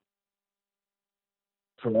end zone?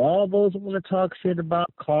 For all those who want to talk shit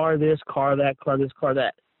about Carr this, Carr that, Carr this, Carr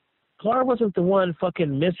that, Carr wasn't the one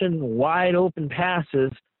fucking missing wide open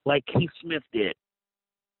passes like Keith Smith did.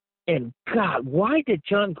 And God, why did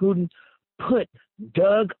John Gruden put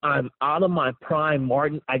Doug, I'm out of my prime,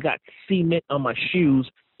 Martin, I got cement on my shoes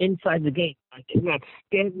inside the game? I cannot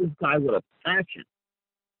stand this guy with a passion.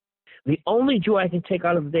 The only joy I can take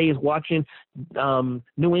out of the day is watching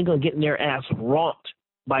New England getting their ass romped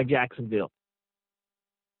by Jacksonville.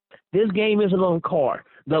 This game isn't on Carr.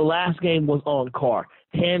 The last game was on Carr.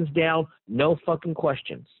 Hands down, no fucking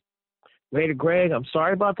questions. Raider Greg, I'm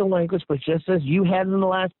sorry about the language, but just as you had in the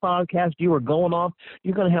last podcast, you were going off,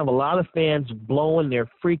 you're going to have a lot of fans blowing their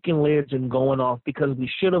freaking lids and going off because we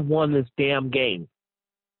should have won this damn game.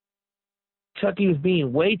 Kentucky was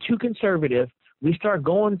being way too conservative. We start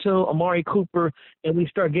going to Amari Cooper, and we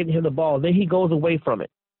start getting him the ball. Then he goes away from it.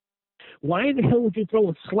 Why in the hell would you throw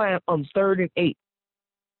a slant on 3rd and 8?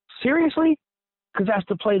 Seriously? Because that's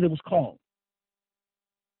the play that was called.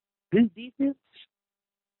 This defense,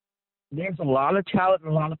 there's a lot of talent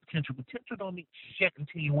and a lot of potential. Potential don't mean shit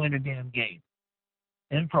until you win a damn game.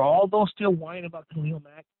 And for all those still whining about Khalil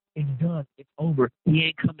Mack, it's done. It's over. He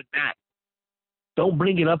ain't coming back. Don't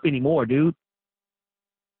bring it up anymore, dude.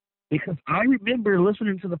 Because I remember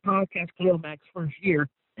listening to the podcast Khalil Mack's first year,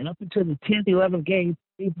 and up until the 10th, 11th game,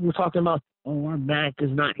 people were talking about, oh, our Mack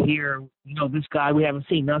is not here. You know, this guy, we haven't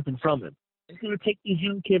seen nothing from him. It's going to take these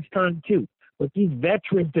young kids time, too. But these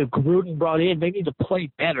veterans that Gruden brought in, they need to play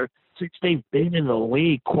better since they've been in the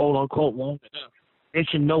league, quote-unquote, long enough. They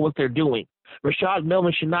should know what they're doing. Rashad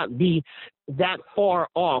Melvin should not be that far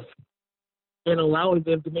off and allowing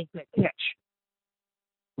them to make that catch.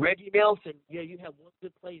 Reggie Nelson, yeah, you have one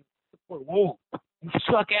good play. Whoa, you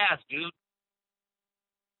suck ass, dude.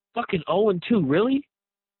 Fucking 0-2, really?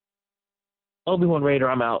 Obi-Wan Raider,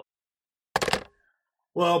 I'm out.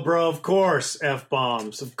 Well, bro, of course,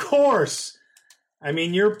 F-bombs. Of course. I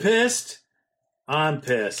mean, you're pissed. I'm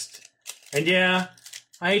pissed. And yeah,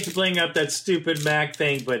 I hate to bring up that stupid Mac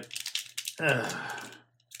thing, but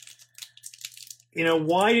you know,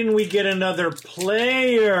 why didn't we get another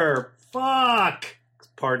player? Fuck.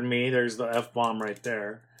 Pardon me, there's the F-bomb right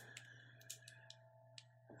there.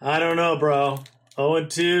 I don't know, bro.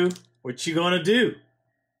 0-2, what you gonna do?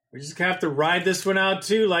 We just have to ride this one out,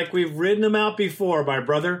 too, like we've ridden them out before, my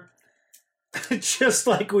brother. Just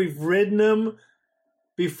like we've ridden them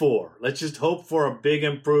before. Let's just hope for a big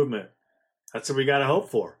improvement. That's what we gotta hope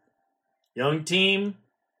for. Young team,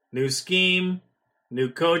 new scheme, new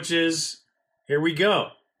coaches. Here we go.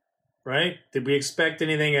 Right? Did we expect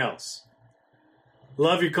anything else?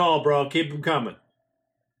 Love your call, bro. Keep them coming.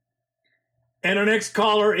 And our next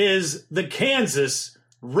caller is the Kansas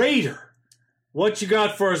Raider. What you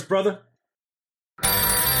got for us, brother?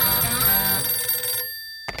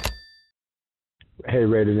 Hey,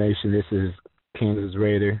 Raider Nation. This is Kansas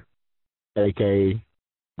Raider, a.k.a.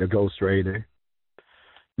 the Ghost Raider.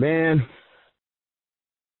 Man,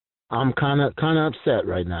 I'm kind of upset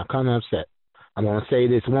right now. Kind of upset. I'm going to say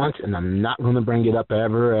this once, and I'm not going to bring it up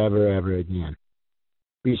ever again.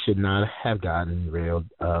 We should not have gotten rid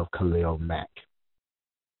of Khalil Mack.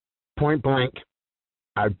 Point blank,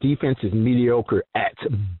 our defense is mediocre at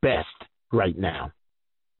best right now.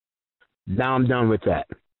 Now I'm done with that.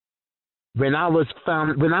 When I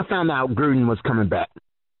found out Gruden was coming back,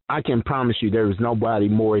 I can promise you there was nobody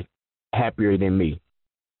more happier than me.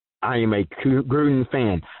 I am a Gruden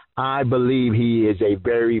fan. I believe he is a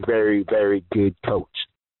very, very, very good coach.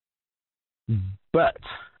 But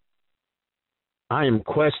I am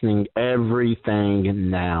questioning everything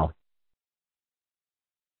now.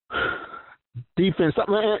 Defense,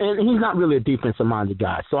 and he's not really a defensive-minded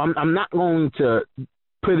guy, so I'm not going to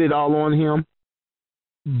put it all on him.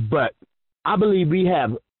 But I believe we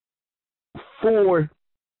have 4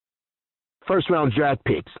 first-round draft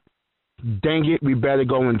picks. Dang it, we better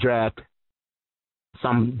go and draft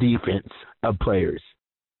some defense of players.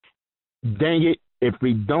 Dang it, if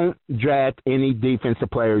we don't draft any defensive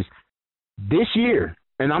players this year,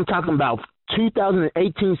 and I'm talking about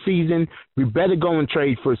 2018 season, we better go and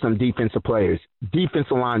trade for some defensive players,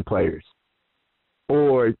 defensive line players.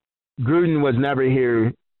 Or Gruden was never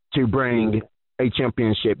here to bring a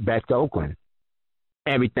championship back to Oakland.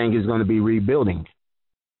 Everything is going to be rebuilding.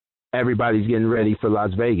 Everybody's getting ready for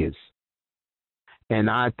Las Vegas. And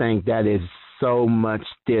I think that is so much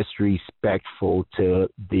disrespectful to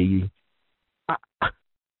the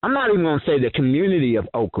I'm not even going to say the community of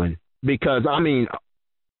Oakland, because, I mean,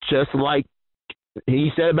 just like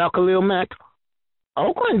he said about Khalil Mack,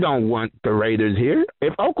 Oakland don't want the Raiders here.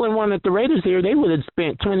 If Oakland wanted the Raiders here, they would have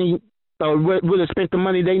spent would have spent the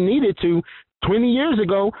money they needed to 20 years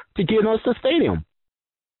ago to get us a stadium.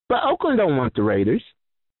 But Oakland don't want the Raiders.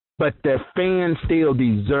 But the fans still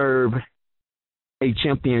deserve a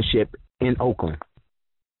championship in Oakland.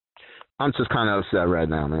 I'm just kind of upset right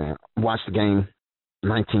now, man. Watch the game,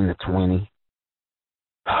 19-20.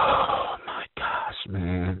 Oh, my gosh,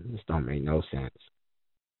 man. This don't make no sense.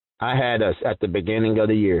 I had us at the beginning of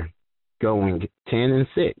the year going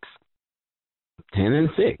 10-6.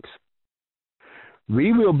 10-6.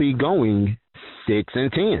 We will be going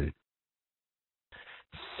 6-10.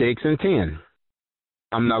 6-10.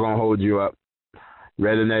 I'm not going to hold you up.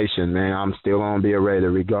 Raider Nation, man, I'm still going to be a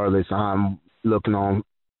Raider regardless. I'm looking on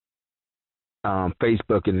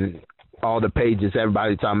Facebook and all the pages,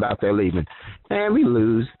 everybody talking about they're leaving. And we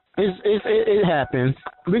lose. It happens.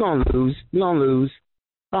 We're gonna lose.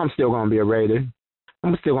 I'm still gonna be a Raider.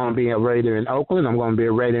 I'm still gonna be a Raider in Oakland. I'm gonna be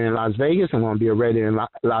a Raider in Las Vegas. I'm gonna be a Raider in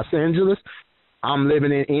Los Angeles. I'm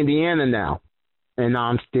living in Indiana now, and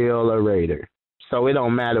I'm still a Raider. So it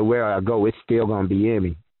don't matter where I go. It's still gonna be in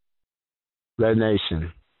me. Red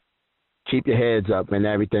Nation, keep your heads up when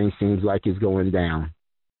everything seems like it's going down.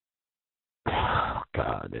 Oh,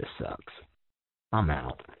 God, this sucks. I'm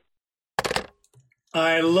out.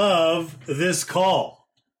 I love this call.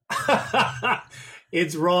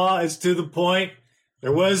 It's raw. It's to the point.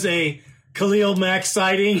 There was a Khalil Mack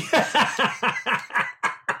sighting.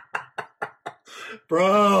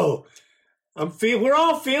 Bro, we're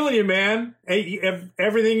all feeling you, man. Hey,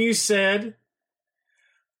 everything you said.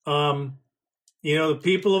 The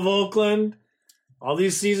people of Oakland, all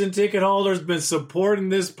these season ticket holders been supporting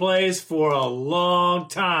this place for a long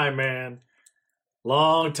time, man.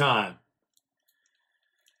 Long time.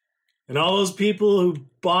 And all those people who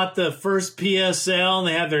bought the first PSL and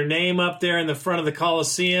they have their name up there in the front of the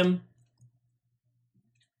Coliseum.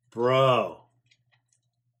 Bro,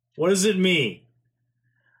 what does it mean?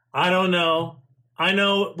 I don't know. I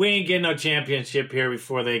know we ain't getting no championship here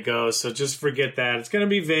before they go, so just forget that. It's going to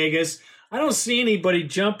be Vegas. I don't see anybody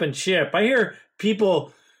jumping ship. I hear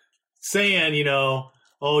people saying,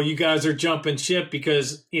 oh, you guys are jumping ship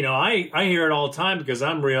because, I hear it all the time because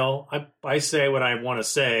I'm real. I say what I want to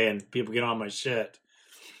say and people get on my shit.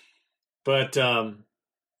 But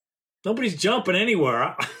nobody's jumping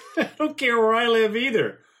anywhere. I don't care where I live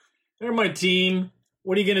either. They're my team.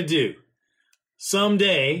 What are you going to do?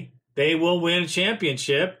 Someday they will win a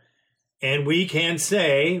championship and we can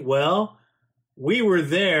say, well, we were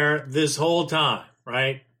there this whole time,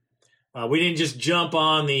 right? We didn't just jump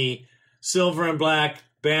on the silver and black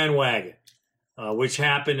bandwagon, which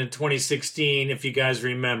happened in 2016, if you guys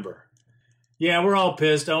remember. Yeah, we're all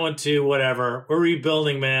pissed, 0-2, whatever. We're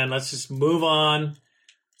rebuilding, man. Let's just move on.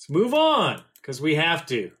 Let's move on, because we have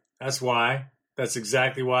to. That's why. That's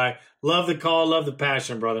exactly why. Love the call, love the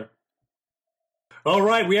passion, brother. All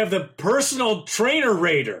right, we have the personal trainer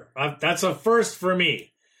Raider. That's a first for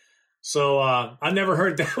me. So I've never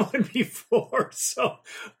heard that one before. So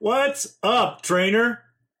what's up, trainer?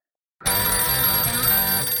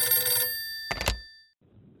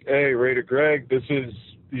 Hey, Raider Greg. This is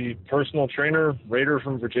the personal trainer, Raider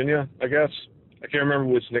from Virginia, I guess. I can't remember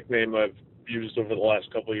which nickname I've used over the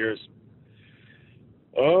last couple of years.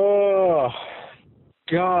 Oh,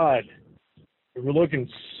 God. We were looking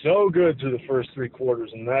so good through the first three quarters,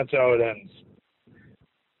 and that's how it ends.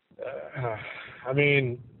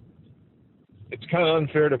 It's kind of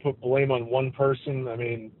unfair to put blame on one person.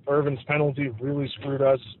 Irvin's penalty really screwed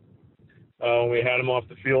us. We had him off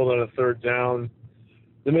the field on a third down.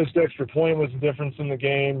 The missed extra point was the difference in the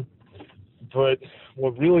game. But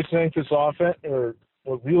what really sank this offense, or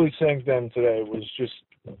what really sank them today, was just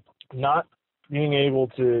not being able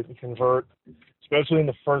to convert, especially in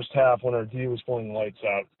the first half when our D was pulling lights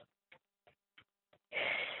out.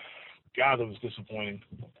 God, that was disappointing.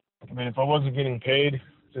 If I wasn't getting paid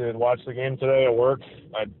to watch the game today at work,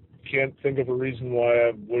 I can't think of a reason why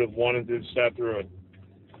I would have wanted to sat through it.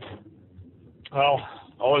 Well,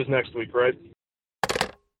 always next week, right?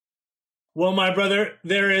 Well, my brother,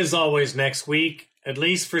 there is always next week. At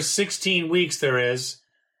least for 16 weeks there is.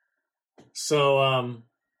 So,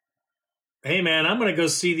 hey, man, I'm going to go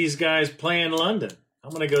see these guys play in London.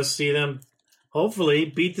 I'm going to go see them, hopefully,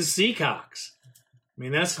 beat the Seacocks.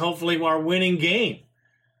 That's hopefully our winning game.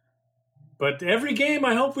 But every game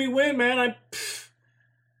I hope we win, man.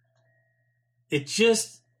 It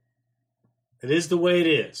is the way it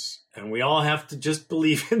is. And we all have to just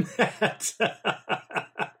believe in that.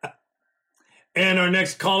 And our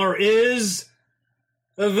next caller is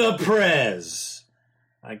the Prez.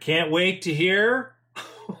 I can't wait to hear.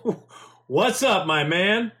 What's up, my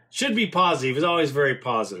man? Should be positive. He's always very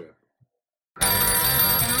positive.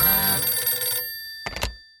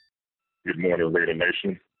 Good morning, Raider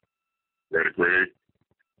Nation. Raider Greg,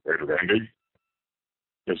 Raider Randy.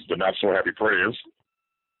 This is the Not So Happy Prayers.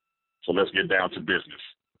 So let's get down to business.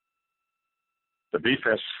 The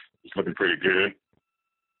defense is looking pretty good,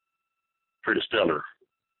 pretty stellar.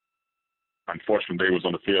 Unfortunately, they was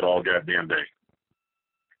on the field all goddamn day.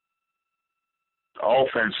 The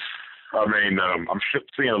offense, I'm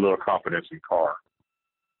seeing a little confidence in Carr,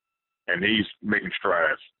 and he's making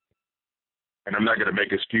strides. And I'm not going to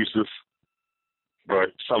make excuses, but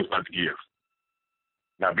something's not to give.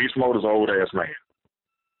 Now, Beast Mode is an old-ass man.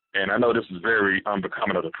 And I know this is very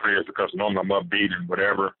unbecoming of the Prayers because normally I'm upbeat and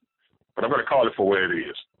whatever, but I'm going to call it for what it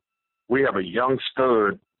is. We have a young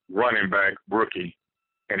stud running back rookie,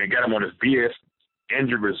 and they got him on his BS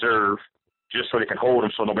injured reserve just so they can hold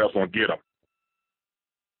him so nobody else won't get him.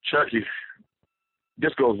 Chucky,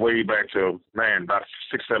 this goes way back to, man, about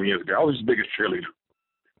 6-7 years ago. I was his biggest cheerleader.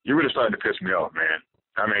 You're really starting to piss me off, man.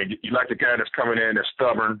 I mean, you like the guy that's coming in, that's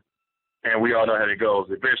stubborn, and we all know how it goes.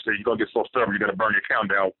 Eventually, you're going to get so stubborn, you're going to burn your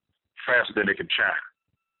countdown faster than they can chime.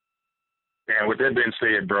 And with that being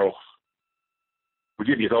said, bro, we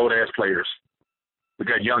get these old-ass players. We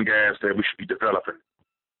got young guys that we should be developing.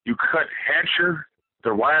 You cut Hatcher,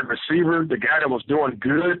 the wide receiver, the guy that was doing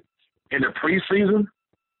good in the preseason.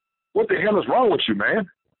 What the hell is wrong with you, man?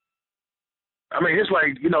 I mean, it's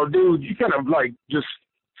like, dude, you kind of like just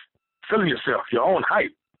feeling yourself, your own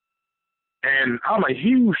hype. And I'm a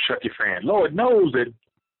huge Chucky fan. Lord knows that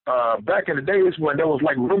back in the days when there was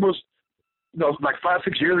like rumors, like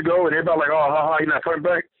 5-6 years ago, and everybody like, oh, you're not coming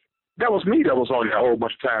back. That was me that was on there a whole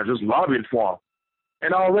bunch of times, just lobbying for him.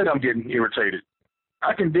 And already I'm getting irritated.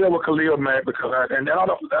 I can deal with Khalil Mack because I try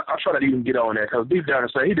not to even get on there because deep down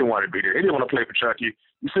inside he didn't want to be there. He didn't want to play for Chucky.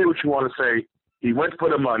 You say what you want to say. He went for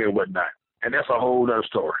the money and whatnot, and that's a whole other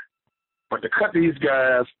story. But to cut these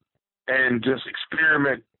guys and just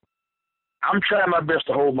experiment, I'm trying my best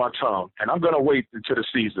to hold my tongue, and I'm going to wait until the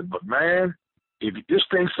season. But, man, if this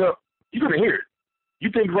thing's up, you're going to hear it. You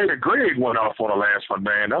think Raider Greg went off on the last one,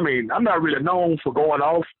 man. I mean, I'm not really known for going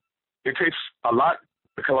off. It takes a lot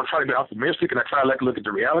because I'm trying to be optimistic and I try to look at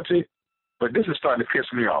the reality. But this is starting to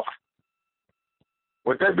piss me off.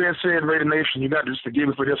 With that being said, Raider Nation, you got to just forgive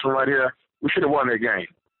me for this one right here. We should have won that game.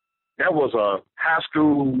 That was a high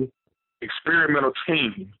school experimental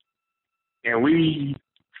team, and we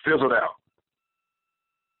fizzled out.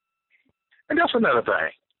 And that's another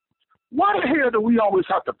thing. Why the hell do we always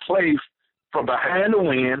have to play from behind the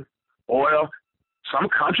wind or some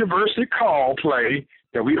controversy call play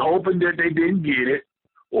that we hoping that they didn't get it,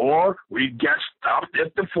 or we got stopped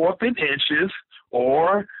at the 4th and inches,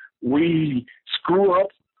 or we screw up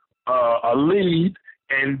a lead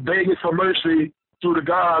and beg it for mercy through the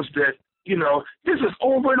gods that, this is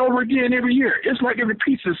over and over again every year. It's like it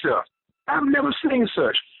repeats itself. I've never seen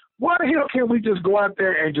such. Why the hell can't we just go out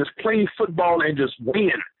there and just play football and just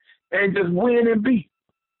win and beat?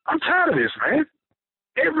 I'm tired of this, man.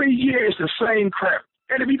 Every year it's the same crap.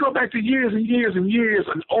 And if you go back to years and years and years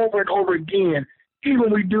and over again, even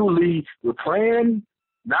when we do lead, we're playing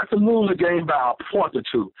not to lose a game by a point or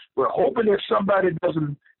two. We're hoping that somebody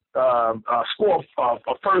doesn't score a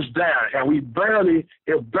first down, and we barely,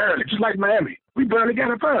 just like Miami, we barely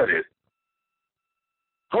got up out of it.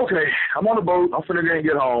 Okay, I'm on the boat. I'm finna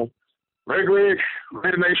get home. Raider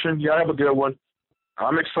Nation, y'all have a good one.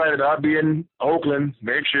 I'm excited. I'll be in Oakland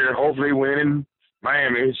next year, hopefully winning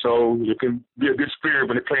Miami, so it can be a good spirit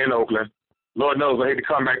when they play in Oakland. Lord knows I hate to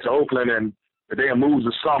come back to Oakland and the damn moves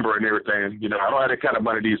are somber and everything. I don't have that kind of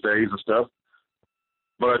money these days and stuff.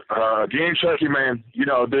 But again, Chucky, man, dude,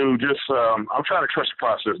 I'm trying to trust the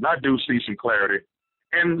process, and I do see some clarity.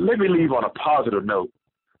 And let me leave on a positive note.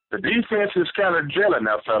 The defense is kind of gelling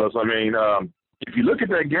now, fellas. I mean, if you look at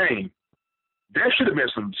that game, there should have been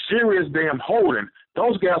some serious damn holding.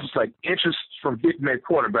 Those guys was like inches from hitting that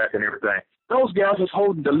quarterback and everything. Those guys was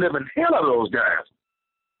holding the living hell out of those guys.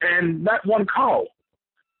 And not one call.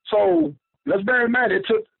 So let's bear in mind, it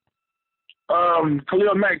took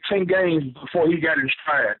Khalil Mack 10 games before he got in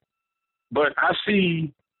stride. But I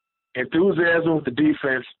see enthusiasm with the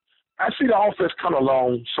defense. I see the offense come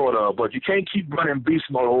along, sort of, but you can't keep running beast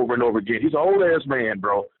mode over and over again. He's an old-ass man,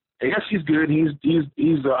 bro. And yes, he's good. He's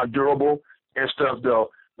durable and stuff, though.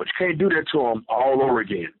 But you can't do that to him all over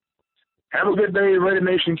again. Have a good day, Raider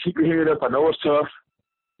Nation. Keep your head up. I know it's tough.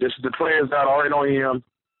 This is the players out already on him.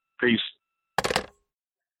 Peace.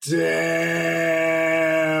 Damn.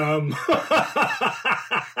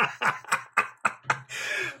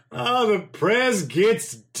 Oh, the press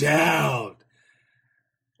gets down.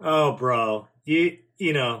 Oh, bro. You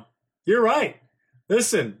know, you're right.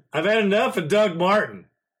 Listen, I've had enough of Doug Martin.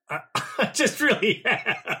 I just really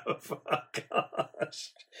have. Oh,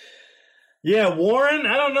 gosh. Yeah, Warren,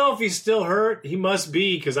 I don't know if he's still hurt. He must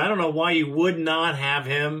be, because I don't know why you would not have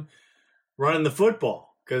him running the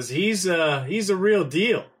football, because he's a real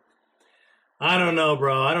deal. I don't know,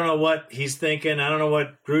 bro. I don't know what he's thinking. I don't know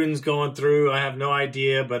what Gruden's going through. I have no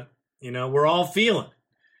idea, but, you know, we're all feeling it.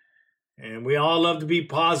 And we all love to be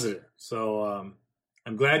positive. So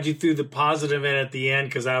I'm glad you threw the positive in at the end,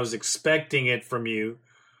 because I was expecting it from you.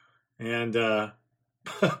 And,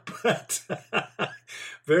 but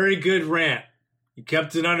very good rant. You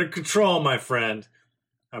kept it under control, my friend.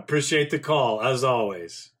 I appreciate the call, as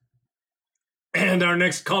always. And our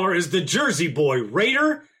next caller is the Jersey Boy,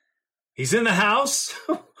 Raider. He's in the house.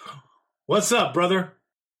 What's up, brother?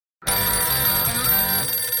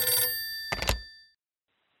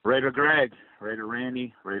 Raider Greg, Raider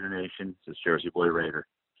Randy, Raider Nation. This is Jersey Boy Raider.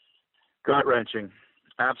 Gut-wrenching.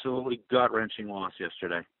 Absolutely gut-wrenching loss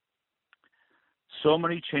yesterday. So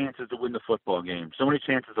many chances to win the football game. So many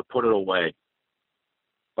chances to put it away.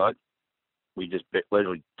 But we just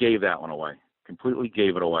literally gave that one away. Completely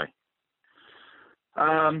gave it away.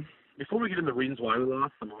 Before we get into the reasons why we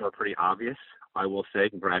lost, some of them are pretty obvious. I will say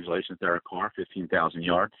congratulations, Derek Carr, 15,000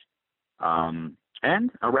 yards.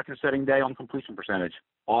 And a record-setting day on completion percentage.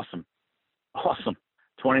 Awesome.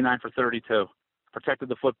 29 for 32. Protected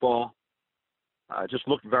the football. Just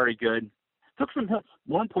looked very good. Took some hits.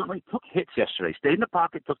 More importantly, took hits yesterday. Stayed in the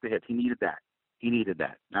pocket, took the hits. He needed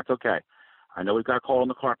that. That's okay. I know we got called on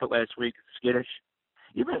the carpet last week, skittish.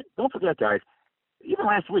 Don't forget, guys, even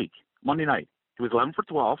last week, Monday night, he was 11 for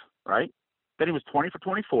 12, right? Then he was 20 for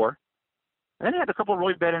 24. And then he had a couple of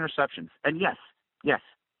really bad interceptions. And yes,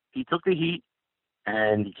 he took the heat,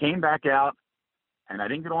 and he came back out. And I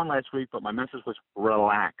didn't get on last week, but my message was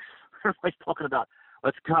relax. Everybody's talking about,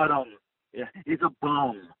 let's cut him. Yeah, he's a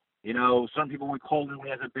bum. You know, some people want to call him when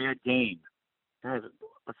he has a bad game. Guys,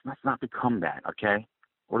 let's not become that, okay?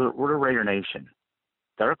 We're the Raider Nation.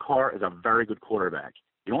 Derek Carr is a very good quarterback.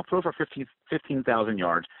 You don't throw for 15,000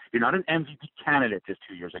 yards. You're not an MVP candidate just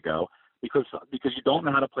 2 years ago because you don't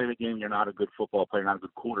know how to play the game. You're not a good football player, not a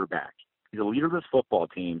good quarterback. He's a leader of this football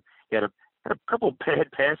team. He had a couple of bad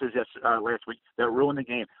passes last week that ruined the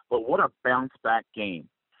game. But what a bounce-back game.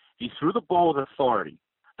 He threw the ball with authority.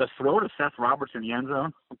 The throw to Seth Roberts in the end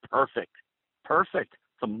zone, perfect.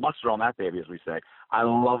 Some mustard on that baby, as we say. I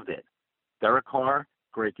loved it. Derek Carr,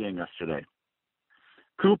 great game yesterday.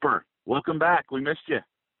 Cooper, welcome back. We missed you.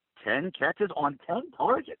 10 catches on 10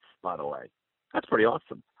 targets, by the way. That's pretty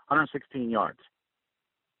awesome. 116 yards.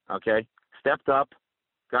 Okay? Stepped up,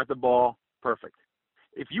 got the ball, perfect.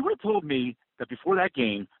 If you would have told me that before that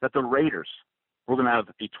game that the Raiders were going to have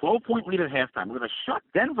a 12-point lead at halftime, we're going to shut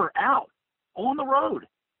Denver out on the road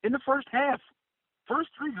in the first half. First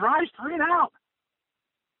 3 drives, 3 and out.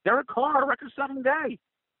 Derek Carr, record-setting day.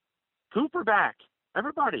 Cooper back.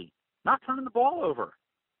 Everybody not turning the ball over.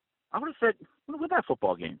 I would have said, we're going to win that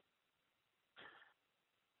football game.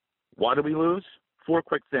 Why did we lose? 4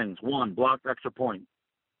 quick things. 1, blocked extra point.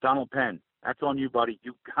 Donald Penn, that's on you, buddy.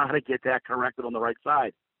 You got to get that corrected on the right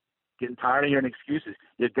side. Getting tired of hearing excuses.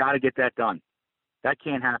 You got to get that done. That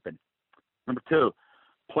can't happen. Number 2,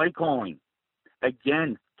 play calling.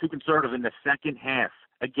 Again, too conservative in the second half.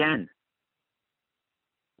 Again,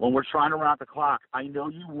 when we're trying to run out the clock, I know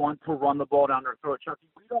you want to run the ball down their throat. Chucky,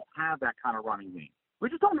 we don't have that kind of running game. We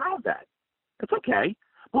just don't have that. It's okay.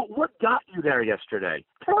 But what got you there yesterday?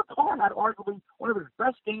 Derek Carr had arguably one of his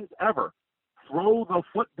best games ever. Throw the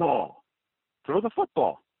football.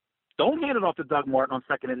 Don't hand it off to Doug Martin on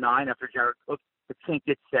 2nd and 9 after Jared Cook can't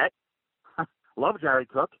get set. Love Jared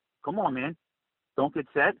Cook. Come on, man. Don't get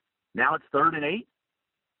set. Now it's 3rd and 8.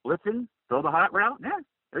 Listen, throw the hot route. Yeah,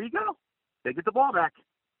 there you go. They get the ball back.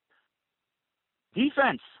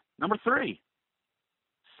 Defense, number 3.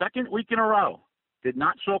 Second week in a row. Did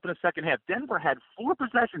not show up in the second half. Denver had 4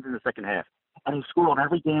 possessions in the second half, and he scored on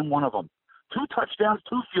every damn one of them. 2 touchdowns,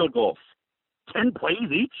 2 field goals. 10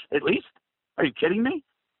 plays each, at least? Are you kidding me?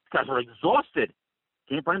 These guys are exhausted.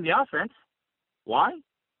 Can't blame the offense. Why?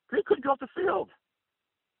 They couldn't go off the field.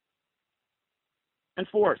 And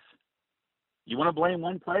 4th, you want to blame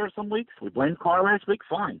one player some weeks? We blamed Carr last week?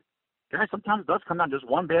 Fine. Guys, sometimes it does come down to just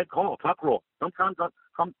one bad call. Tuck rule. Sometimes it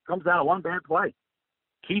comes down to one bad play.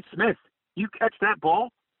 Keith Smith, you catch that ball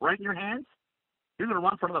right in your hands, you're going to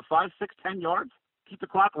run for another 5, 6, 10 yards, keep the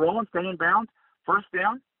clock rolling, stay in bounds, first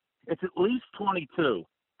down. It's at least 22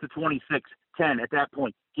 to 26, 10 at that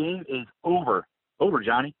point. Game is over. Over,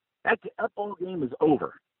 Johnny. That ball game is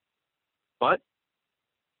over. But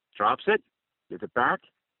drops it, gets it back.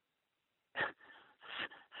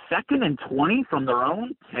 2nd and 20 from their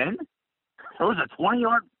own 10. That was a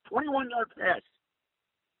 21-yard pass.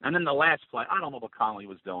 And then the last play, I don't know what Conley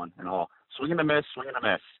was doing and all. Swing and a miss.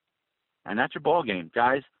 And that's your ball game.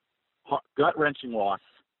 Guys, gut-wrenching loss.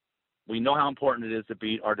 We know how important it is to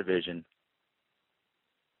beat our division.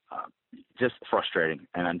 Just frustrating.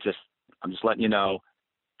 And I'm just letting you know,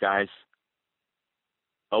 guys,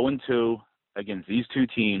 0-2 against these 2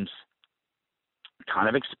 teams. Kind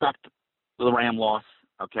of expect the Ram loss,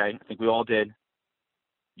 okay? I think we all did.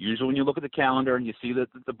 Usually when you look at the calendar and you see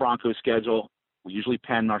the Broncos schedule, we usually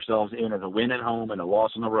pen ourselves in as a win at home and a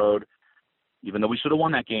loss on the road. Even though we should have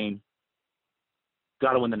won that game,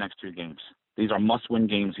 got to win the next 2 games. These are must-win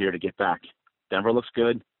games here to get back. Denver looks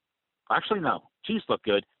good. Actually, no. Chiefs look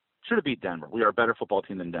good. Should have beat Denver. We are a better football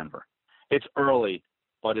team than Denver. It's early,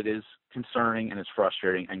 but it is concerning and it's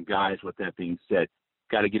frustrating. And, guys, with that being said,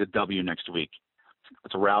 got to get a W next week.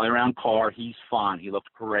 It's a rally around Carr. He's fine. He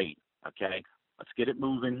looked great. Okay, let's get it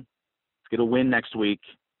moving. Let's get a win next week.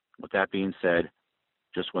 With that being said,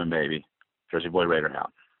 just win, baby. Jersey Boy Raider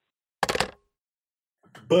out.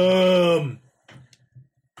 Boom.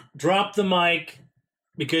 Drop the mic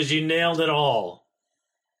because you nailed it all.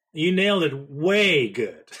 You nailed it way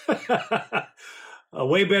good.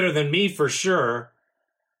 Way better than me for sure.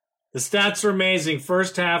 The stats are amazing.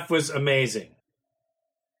 First half was amazing.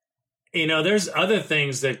 You know, there's other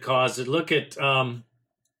things that caused it. Look at,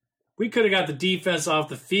 we could have got the defense off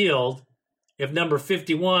the field if number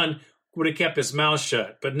 51 would have kept his mouth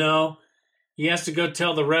shut. But no, he has to go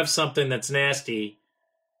tell the ref something that's nasty,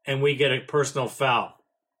 and we get a personal foul.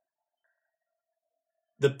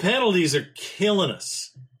 The penalties are killing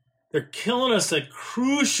us. They're killing us at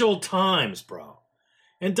crucial times, bro.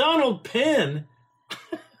 And Donald Penn,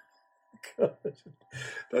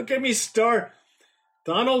 don't get me started.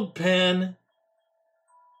 Donald Penn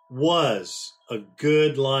was a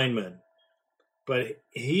good lineman, but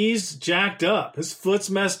he's jacked up. His foot's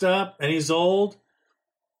messed up, and he's old.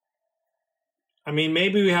 I mean,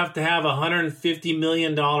 maybe we have to have a $150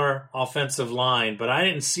 million offensive line, but I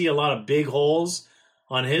didn't see a lot of big holes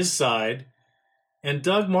on his side. And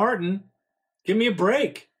Doug Martin, give me a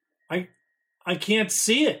break. I can't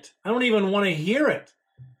see it. I don't even want to hear it.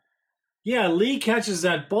 Yeah, Lee catches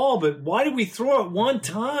that ball, but why did we throw it one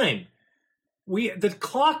time? The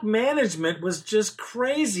clock management was just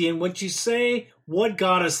crazy. And what you say, what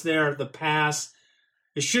got us there, the pass,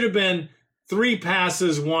 it should have been 3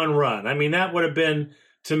 passes, 1 run. I mean, that would have been,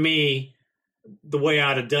 to me, the way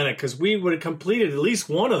I'd have done it, because we would have completed at least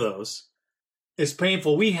one of those. It's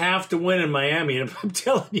painful. We have to win in Miami. And I'm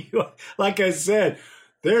telling you, like I said,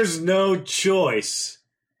 there's no choice,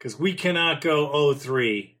 because we cannot go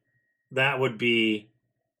 0-3. That'd be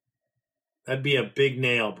a big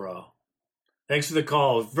nail, bro. Thanks for the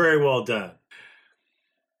call. Very well done.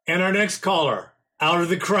 And our next caller, out of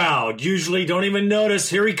the crowd, usually don't even notice.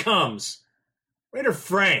 Here he comes. Raider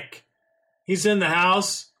Frank. He's in the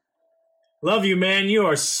house. Love you, man. You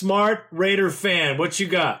are a smart Raider fan. What you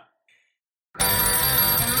got?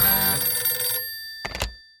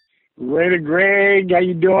 Raider Greg, how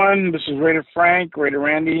you doing? This is Raider Frank, Raider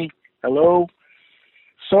Randy. Hello.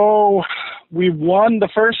 So we've won the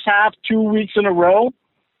first half 2 weeks in a row.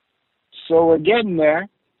 So we're getting there,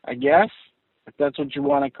 I guess, if that's what you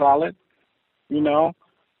want to call it. You know,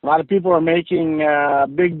 a lot of people are making a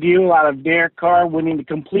big deal out of Derek Carr winning the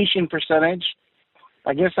completion percentage.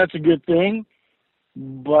 I guess that's a good thing.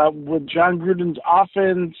 But with John Gruden's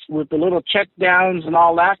offense, with the little check downs and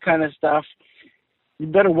all that kind of stuff, you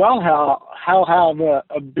better have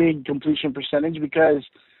a big completion percentage, because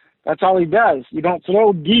that's all he does. You don't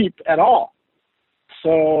throw deep at all.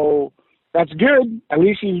 So that's good. At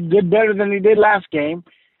least he did better than he did last game.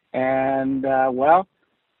 And, well,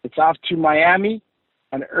 it's off to Miami,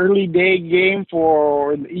 an early day game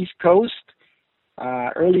for the East Coast,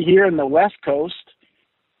 early here in the West Coast.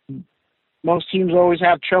 Most teams always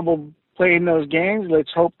have trouble playing those games. Let's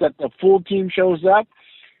hope that the full team shows up,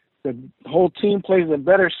 the whole team plays a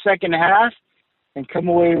better second half, and come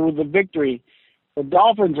away with a victory. The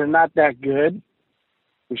Dolphins are not that good.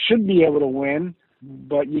 We should be able to win,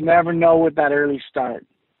 but you never know with that early start.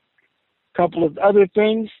 A couple of other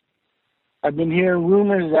things. I've been hearing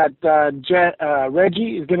rumors that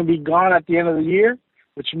Reggie is going to be gone at the end of the year,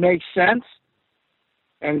 which makes sense,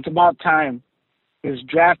 and it's about time. His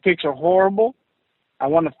draft picks are horrible. I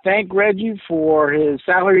want to thank Reggie for his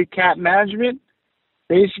salary cap management,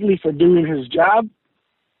 basically for doing his job,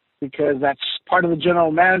 because that's part of the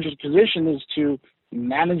general manager's position, is to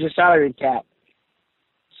manage a salary cap.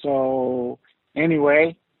 So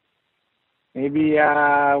anyway, maybe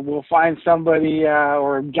we'll find somebody,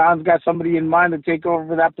 or John's got somebody in mind to take over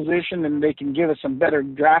for that position, and they can give us some better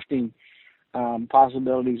drafting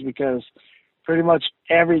possibilities, because pretty much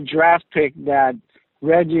every draft pick that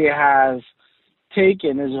Reggie has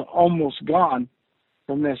taken is almost gone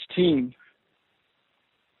from this team.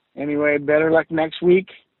 Anyway, better luck next week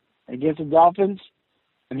against the Dolphins.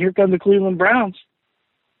 And here come the Cleveland Browns.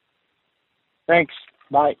 Thanks.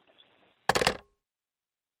 Bye.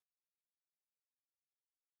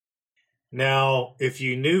 Now, if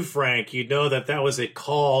you knew Frank, you'd know that was a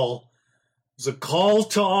call. It was a call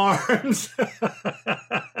to arms.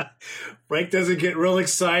 Frank doesn't get real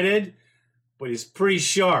excited, but he's pretty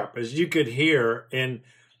sharp, as you could hear. And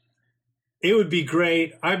it would be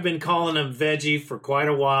great. I've been calling him Veggie for quite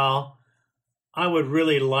a while. I would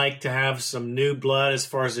really like to have some new blood as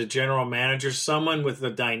far as a general manager, someone with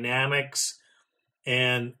the dynamics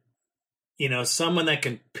and, someone that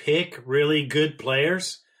can pick really good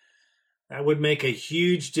players. That would make a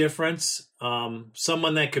huge difference.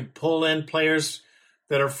 Someone that could pull in players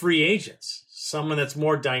that are free agents. Someone that's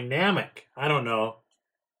more dynamic. I don't know.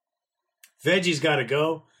 Veggie's got to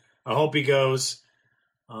go. I hope he goes.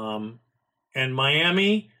 And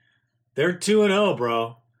Miami, they're 2-0,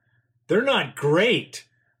 bro. They're not great,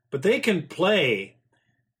 but they can play.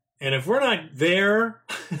 And if we're not there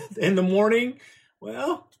in the morning,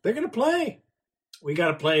 well, they're going to play. We got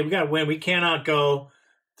to play. We got to win. We cannot go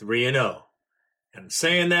 3-0. And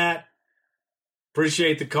saying that,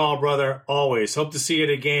 appreciate the call, brother. Always. Hope to see you at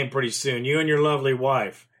a game pretty soon. You and your lovely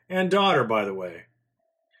wife and daughter, by the way.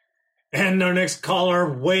 And our next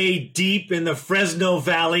caller, way deep in the Fresno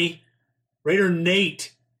Valley, Raider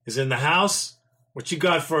Nate is in the house. What you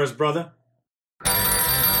got for us, brother?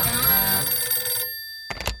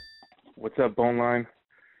 What's up, Bone Line?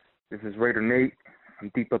 This is Raider Nate.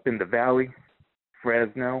 I'm deep up in the valley,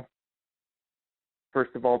 Fresno.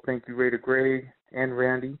 First of all, thank you, Raider Greg and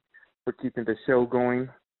Randy, for keeping the show going.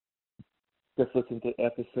 Just listened to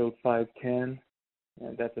episode 510,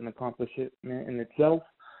 and that's an accomplishment in itself.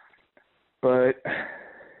 But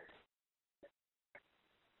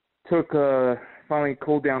finally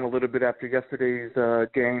cooled down a little bit after yesterday's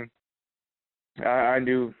game. I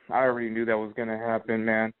already knew that was going to happen,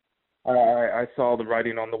 man. I saw the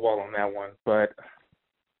writing on the wall on that one. But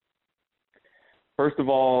first of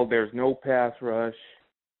all, there's no pass rush,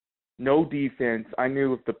 no defense. I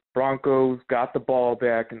knew if the Broncos got the ball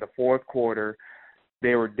back in the fourth quarter,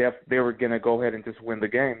 they were going to go ahead and just win the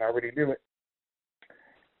game. I already knew it.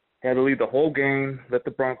 Had to lead the whole game, let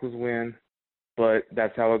the Broncos win, but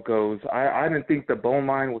that's how it goes. I didn't think the Bone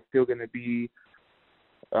Line was still going to be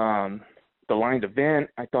the line to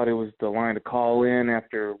vent. I thought it was the line to call in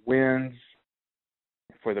after wins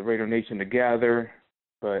for the Raider Nation to gather.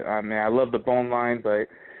 But, I love the Bone Line, but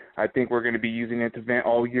I think we're going to be using it to vent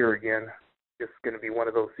all year again. It's going to be one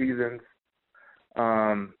of those seasons.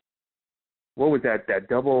 What was that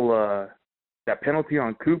double that penalty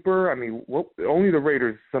on Cooper? Only the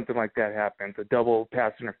Raiders, something like that happens, a double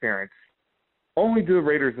pass interference. Only the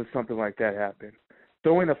Raiders if something like that happen.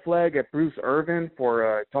 Throwing a flag at Bruce Irvin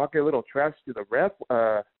for talking a little trash to the ref.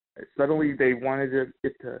 Suddenly they wanted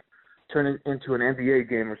it to turn it into an NBA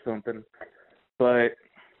game or something. But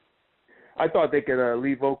I thought they could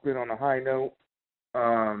leave Oakland on a high note.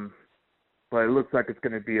 But it looks like it's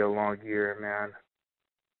going to be a long year, man.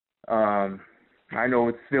 I know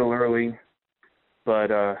it's still early, but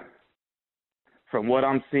from what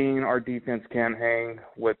I'm seeing, our defense can't hang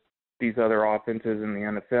with these other offenses in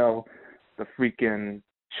the NFL. The freaking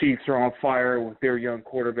Chiefs are on fire with their young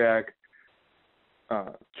quarterback.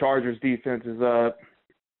 Chargers defense is up.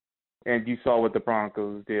 And you saw what the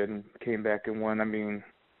Broncos did and came back and won.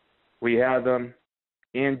 We had them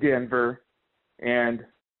in Denver, and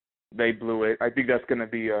they blew it. I think that's going to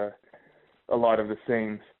be a lot of the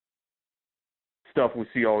same stuff we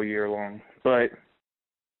see all year long. But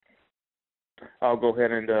I'll go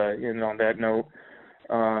ahead and end on that note.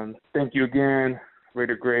 Thank you again,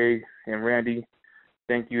 Raider Gray and Randy.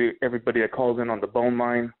 Thank you, everybody that calls in on the Bone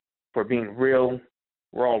Line, for being real.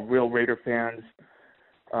 We're all real Raider fans.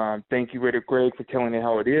 Thank you, Raider Greg, for telling it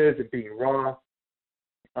how it is and being raw.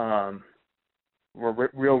 We're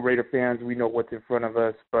real Raider fans. We know what's in front of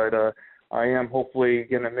us. But I am hopefully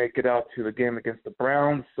going to make it out to the game against the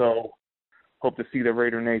Browns. So hope to see the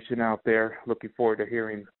Raider Nation out there. Looking forward to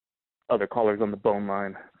hearing other callers on the Bone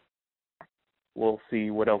Line. We'll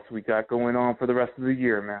see what else we got going on for the rest of the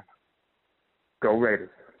year, man. Go Raiders.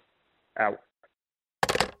 Out.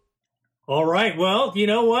 All right. Well, you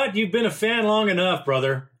know what? You've been a fan long enough,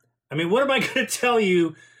 brother. What am I going to tell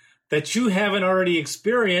you that you haven't already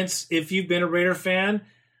experienced if you've been a Raider fan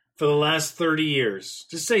for the last 30 years?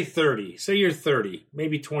 Just say 30. Say you're 30,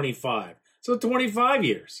 maybe 25. So 25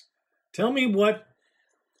 years. Tell me what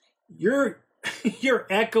you're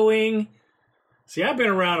echoing. See, I've been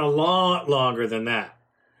around a lot longer than that.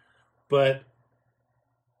 But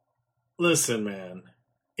listen, man,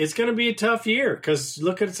 it's going to be a tough year because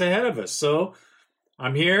look at what's ahead of us. So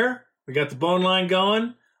I'm here. We got the Bone Line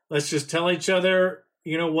going. Let's just tell each other,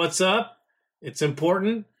 what's up. It's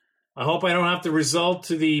important. I hope I don't have to resort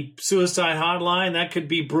to the suicide hotline. That could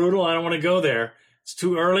be brutal. I don't want to go there. It's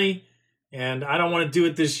too early, and I don't want to do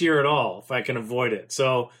it this year at all if I can avoid it.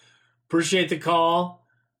 So appreciate the call.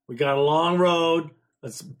 We got a long road.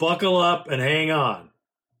 Let's buckle up and hang on.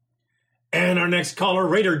 And our next caller,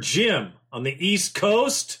 Raider Jim on the East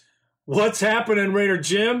Coast. What's happening, Raider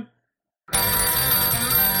Jim?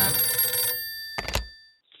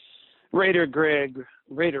 Raider Greg,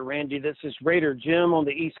 Raider Randy, this is Raider Jim on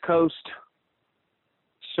the East Coast.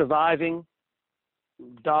 surviving,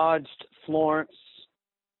 dodged Florence.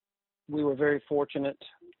 We were very fortunate,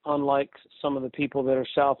 unlike some of the people that are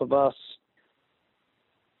south of us.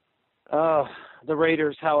 The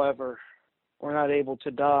Raiders, however, were not able to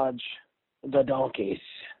dodge the Donkeys.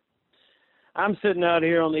 I'm sitting out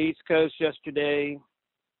here on the East Coast yesterday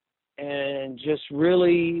and just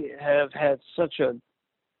really have had such a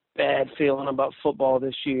bad feeling about football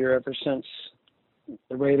this year ever since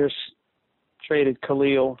the Raiders traded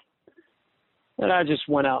Khalil. And I just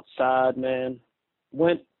went outside, man.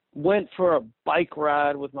 Went for a bike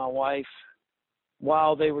ride with my wife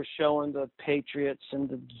while they were showing the Patriots and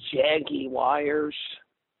the Jaguars.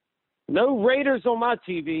 No Raiders on my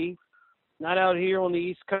TV. Not out here on the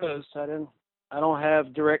East Coast. I don't have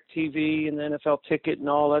DirecTV and the NFL ticket and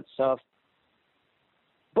all that stuff.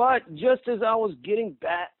 But just as I was getting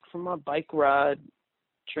back from my bike ride,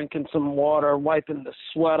 drinking some water, wiping the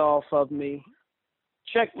sweat off of me,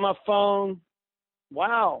 checked my phone.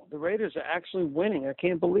 Wow, the Raiders are actually winning. I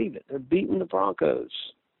can't believe it. They're beating the Broncos.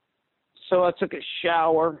 So I took a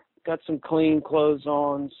shower, got some clean clothes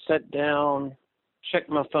on, sat down, checked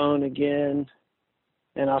my phone again,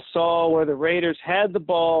 and I saw where the Raiders had the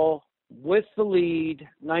ball with the lead,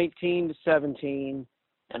 19-17,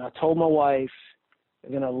 and I told my wife,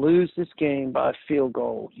 they're going to lose this game by a field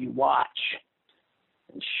goal. You watch.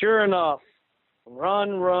 And sure enough,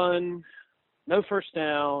 run, no first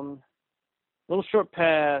down, little short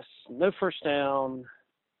pass, no first down,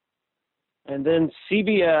 and then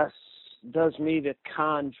CBS does me the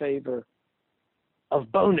con favor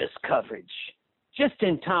of bonus coverage just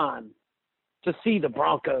in time to see the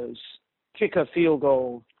Broncos kick a field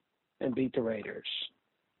goal and beat the Raiders.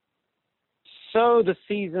 So the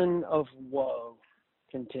season of woe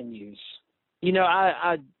continues. You know,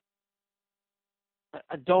 I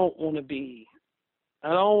don't want to be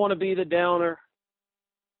the downer.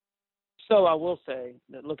 So I will say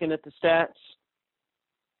that looking at the stats,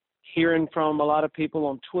 hearing from a lot of people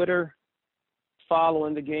on Twitter,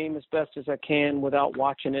 following the game as best as I can without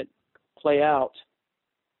watching it play out,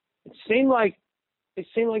 it seemed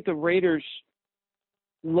like the Raiders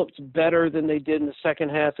looked better than they did in the second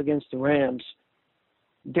half against the Rams.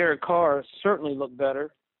 Derek Carr certainly looked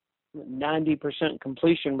better, 90%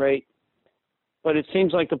 completion rate. But it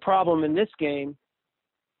seems like the problem in this game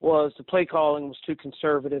was the play calling was too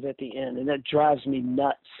conservative at the end, and that drives me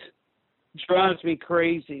nuts. It drives me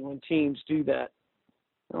crazy when teams do that.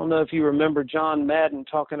 I don't know if you remember John Madden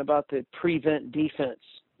talking about the prevent defense,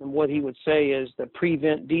 and what he would say is the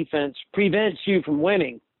prevent defense prevents you from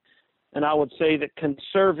winning. And I would say that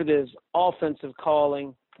conservative offensive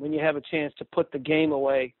calling, when you have a chance to put the game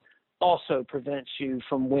away, also prevents you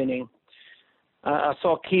from winning. I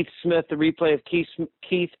saw Keith Smith, the replay of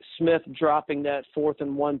Keith Smith dropping that 4th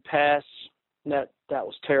and 1 pass. That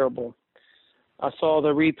was terrible. I saw the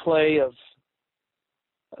replay of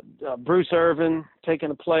Bruce Irvin taking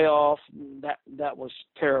a play off. That was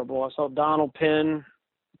terrible. I saw Donald Penn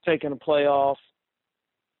taking a play off.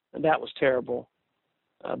 And that was terrible.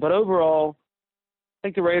 But overall, I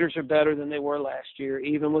think the Raiders are better than they were last year,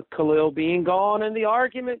 even with Khalil being gone. And the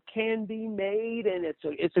argument can be made, and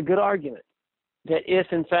it's a good argument, that if,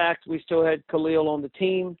 in fact, we still had Khalil on the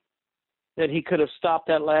team, that he could have stopped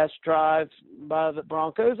that last drive by the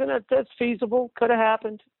Broncos. And that's feasible. Could have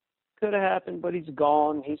happened, but he's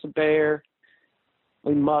gone. He's a Bear.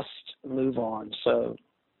 We must move on. So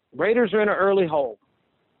Raiders are in an early hole.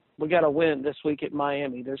 We got to win this week at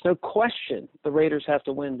Miami. There's no question the Raiders have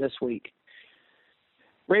to win this week.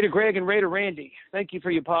 Raider Greg and Raider Randy, thank you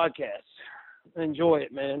for your podcast. Enjoy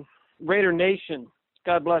it, man. Raider Nation,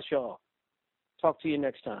 God bless y'all. Talk to you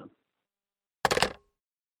next time.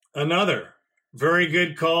 Another very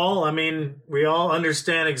good call. I mean, we all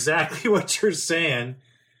understand exactly what you're saying.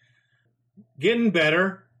 Getting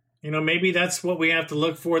better. You know, maybe that's what we have to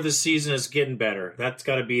look for this season, is getting better. That's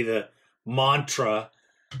got to be the mantra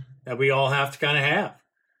that we all have to kind of have.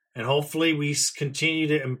 And hopefully we continue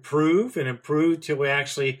to improve till we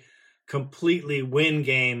actually completely win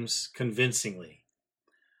games convincingly.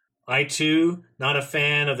 I, too, not a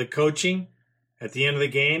fan of the coaching at the end of the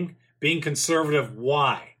game. Being conservative,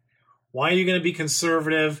 why? Why are you going to be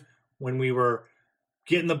conservative when we were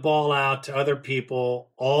getting the ball out to other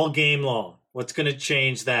people all game long? What's going to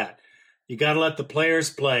change that? You got to let the players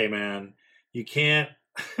play, man. You can't.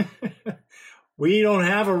 We don't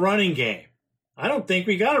have a running game. I don't think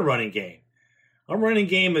we got a running game. Our running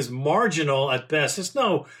game is marginal at best. It's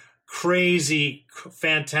no crazy,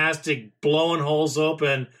 fantastic, blowing holes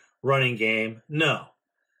open running game. No.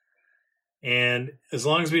 And as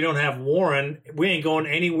long as we don't have Warren, we ain't going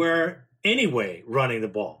anywhere anyway running the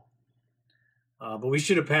ball. But we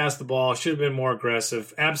should have passed the ball, should have been more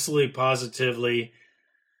aggressive, absolutely positively.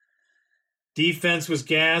 Defense was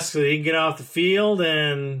gassed so they didn't get off the field,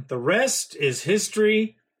 and the rest is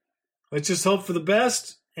history. Let's just hope for the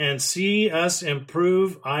best and see us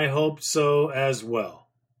improve. I hope so as well.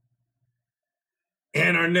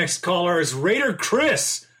 And our next caller is Raider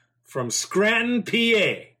Chris from Scranton,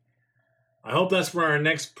 PA. I hope that's where our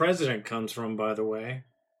next president comes from, by the way.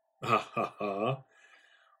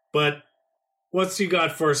 But what's you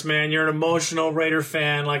got for us, man? You're an emotional Raider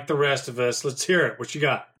fan like the rest of us. Let's hear it. What you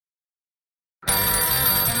got?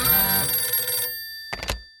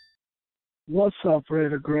 What's up,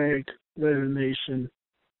 Raider Greg, Raider Nation?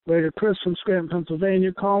 Raider Chris from Scranton,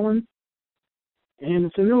 Pennsylvania calling. And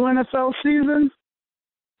it's a new NFL season.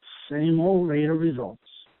 Same old Raider results.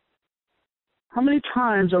 How many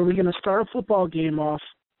times are we going to start a football game off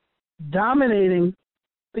dominating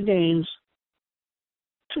the games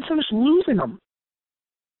to finish losing them?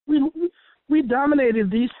 We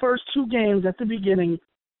dominated these first two games at the beginning.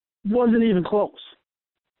 Wasn't even close.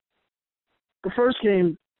 The first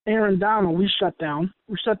game, Aaron Donald, we shut down.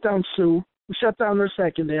 We shut down Sue. We shut down their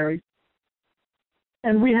secondary.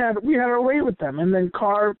 And we had our way with them. And then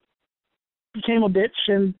Carr became a bitch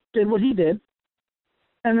and did what he did.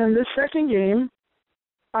 And then this second game,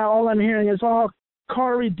 all I'm hearing is,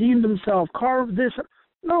 Carr redeemed himself. Carr this.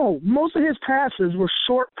 No, most of his passes were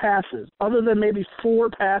short passes, other than maybe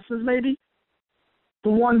 4 passes maybe.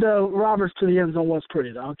 The one to Roberts to the end zone was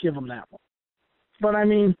pretty, though. I'll give him that one. But, I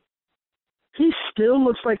mean, he still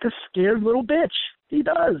looks like a scared little bitch. He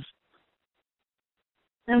does.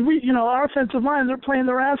 And our offensive line, they're playing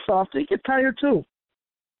their ass off. They get tired, too.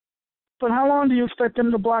 But how long do you expect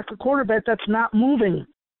them to block a quarterback that's not moving?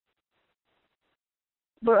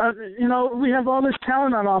 But, we have all this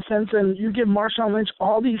talent on offense, and you give Marshawn Lynch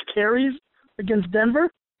all these carries against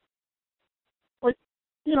Denver?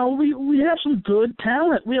 We have some good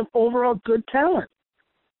talent. We have overall good talent.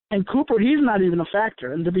 And Cooper, he's not even a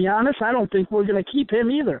factor. And to be honest, I don't think we're going to keep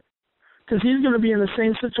him either, because he's going to be in the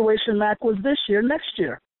same situation Mac was this year, next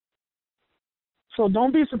year. So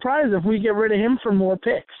don't be surprised if we get rid of him for more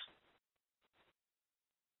picks.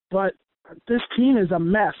 But this team is a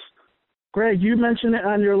mess. Greg, you mentioned it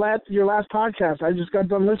on your last podcast. I just got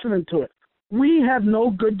done listening to it. We have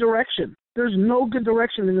no good direction. There's no good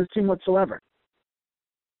direction in this team whatsoever.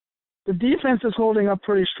 The defense is holding up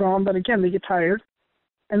pretty strong, but again, they get tired,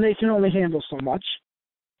 and they can only handle so much.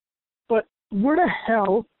 But where the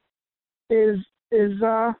hell is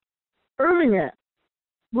Irving at?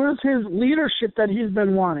 Where's his leadership that he's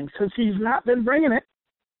been wanting? Because he's not been bringing it.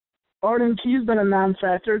 Arden Key's been a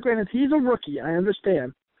non-factor. Granted, he's a rookie, I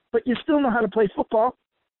understand. But you still know how to play football.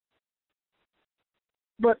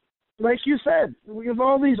 But like you said, we have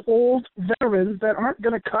all these old veterans that aren't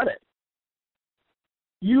going to cut it.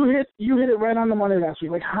 You hit it right on the money last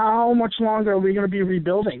week. Like, how much longer are we going to be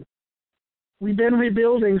rebuilding? We've been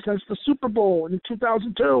rebuilding since the Super Bowl in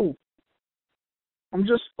 2002. I'm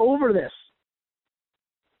just over this.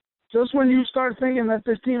 Just when you start thinking that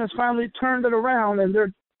this team has finally turned it around and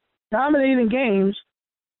they're dominating games,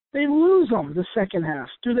 they lose them the second half.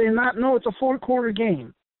 Do they not know it's a 4-quarter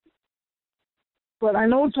game? But I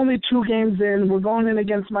know it's only 2 games in. We're going in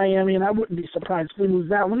against Miami, and I wouldn't be surprised if we lose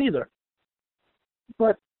that one either.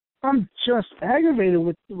 But I'm just aggravated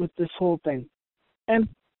with this whole thing. And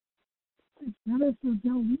he's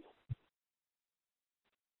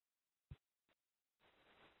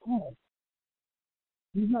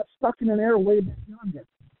not stuck in an air way beyond it.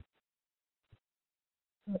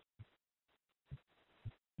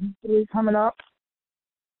 Week 3 coming up.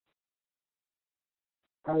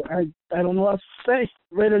 I don't know what else to say.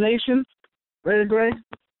 Raider Nation, Raider Greg,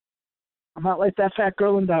 I'm not like that fat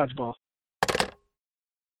girl in dodgeball.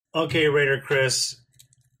 Okay, Raider Chris.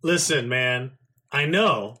 Listen, man. I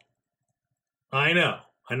know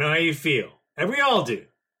how you feel. And we all do.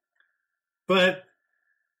 But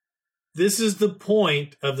this is the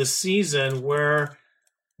point of the season where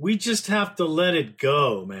we just have to let it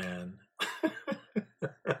go, man.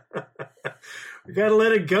 We got to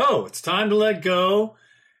let it go. It's time to let go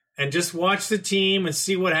and just watch the team and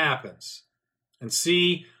see what happens. And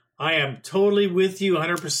see, I am totally with you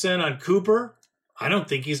 100% on Cooper. I don't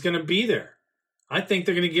think he's going to be there. I think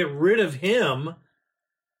they're going to get rid of him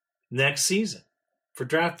next season for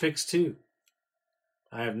draft picks too.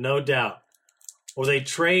 I have no doubt. Or they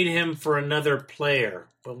trade him for another player,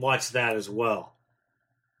 but watch that as well.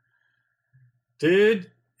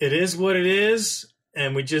 Dude, it is what it is,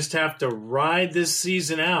 and we just have to ride this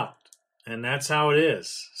season out, and that's how it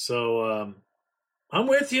is. So I'm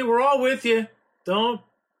with you. We're all with you. Don't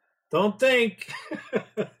think.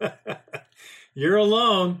 You're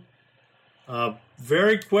alone.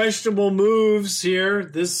 Very questionable moves here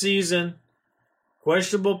this season.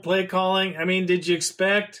 Questionable play calling. I mean, did you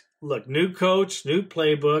expect? Look, new coach, new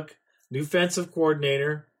playbook, new offensive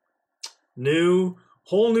coordinator,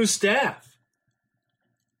 whole new staff,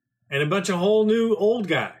 and a bunch of whole new old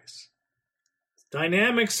guys.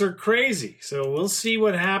 Dynamics are crazy. So we'll see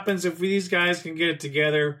what happens if these guys can get it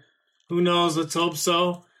together. Who knows? Let's hope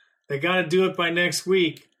so. They got to do it by next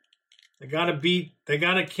week. Can't be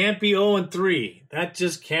 0-3. That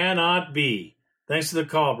just cannot be. Thanks for the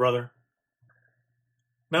call, brother.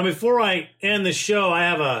 Now, before I end the show,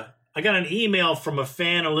 I got an email from a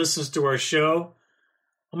fan who listens to our show.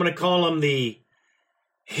 I'm going to call him the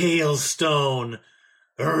Hailstone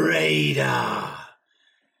Raider.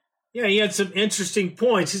 Yeah, he had some interesting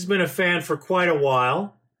points. He's been a fan for quite a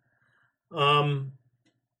while. And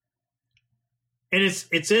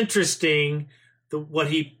it's interesting what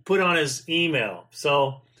he put on his email.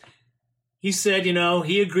 So he said,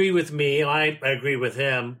 he agreed with me. I agreed with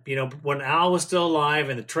him. When Al was still alive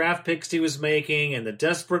and the draft picks he was making and the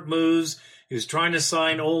desperate moves, he was trying to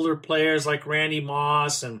sign older players like Randy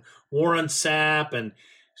Moss and Warren Sapp, and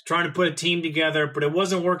he's trying to put a team together, but it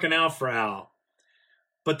wasn't working out for Al.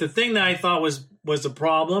 But the thing that I thought was the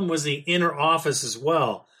problem was the inner office as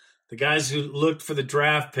well. The guys who looked for the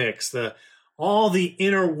draft picks, all the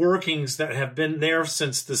inner workings that have been there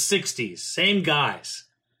since the 60s, same guys.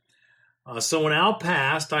 So when Al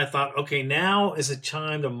passed, I thought, okay, now is a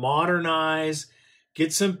time to modernize,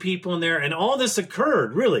 get some people in there. And all this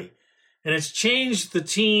occurred, really. And it's changed the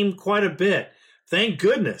team quite a bit. Thank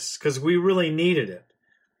goodness, because we really needed it.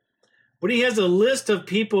 But he has a list of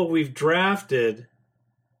people we've drafted.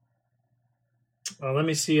 Let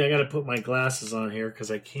me see. I got to put my glasses on here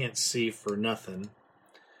because I can't see for nothing.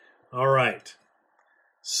 All right.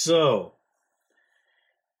 So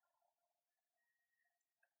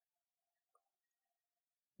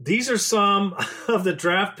these are some of the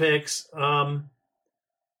draft picks from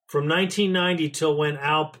 1990 till when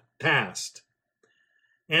Al passed.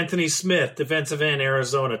 Anthony Smith, defensive end,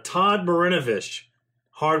 Arizona. Todd Marinovich,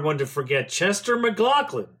 hard one to forget. Chester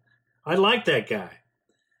McLaughlin, I like that guy.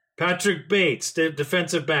 Patrick Bates,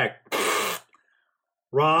 defensive back.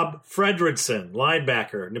 Rob Fredrickson,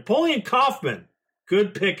 linebacker. Napoleon Kaufman,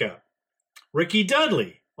 good pickup. Ricky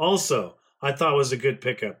Dudley, also, I thought was a good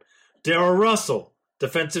pickup. Darrell Russell,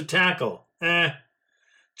 defensive tackle.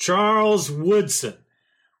 Charles Woodson,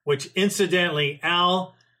 which incidentally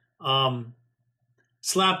Al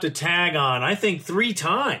slapped a tag on, I think 3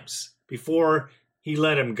 times before he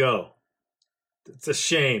let him go. It's a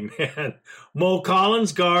shame, man. Mo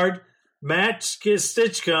Collins, guard. Matt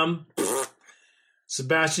Stitchcomb.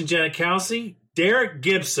 Sebastian Janikowski. Derek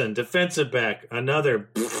Gibson, defensive back. Another.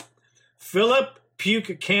 Philip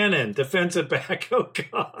Buchanan, defensive back. Oh,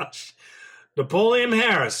 gosh. Napoleon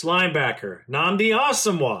Harris, linebacker. Nnamdi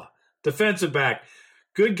Asomugha, defensive back.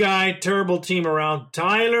 Good guy, terrible team around.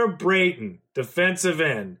 Tyler Brayton, defensive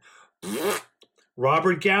end.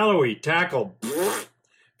 Robert Galloway, tackle.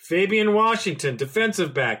 Fabian Washington,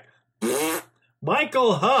 defensive back.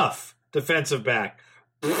 Michael Huff, defensive back.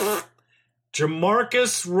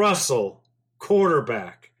 Jamarcus Russell,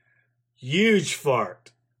 quarterback. Huge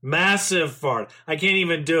fart. Massive fart. I can't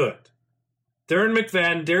even do it. Darren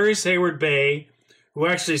McFadden, Darius Hayward-Bay, who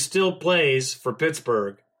actually still plays for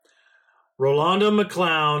Pittsburgh. Rolando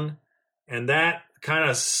McClown, and that kind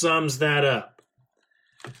of sums that up.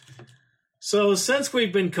 So since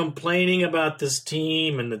we've been complaining about this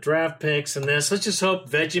team and the draft picks and this, let's just hope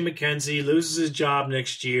Veggie McKenzie loses his job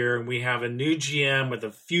next year and we have a new GM with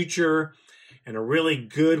a future and a really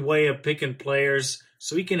good way of picking players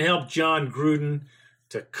so he can help John Gruden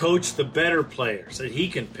to coach the better players that he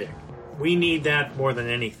can pick. We need that more than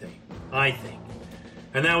anything, I think.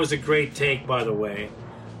 And that was a great take, by the way.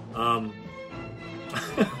 I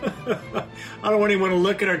don't even want to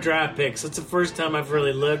look at our draft picks. That's the first time I've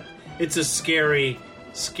really looked. It's a scary,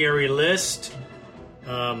 scary list,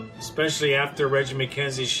 especially after Reggie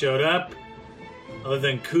McKenzie showed up, other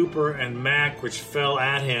than Cooper and Mack, which fell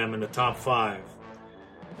at him in the top 5.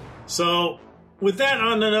 So, with that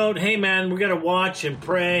on the note, hey man, we got to watch and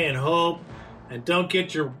pray and hope, and don't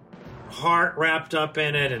get your heart wrapped up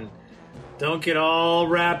in it, and don't get all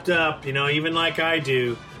wrapped up, even like I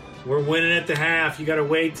do. We're winning at the half. You got to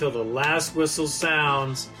wait till the last whistle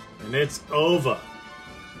sounds, and it's over.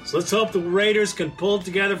 So let's hope the Raiders can pull it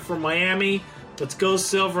together for Miami. Let's go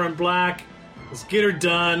silver and black. Let's get her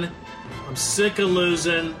done. I'm sick of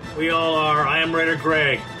losing. We all are. I am Raider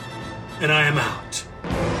Greg, and I am out.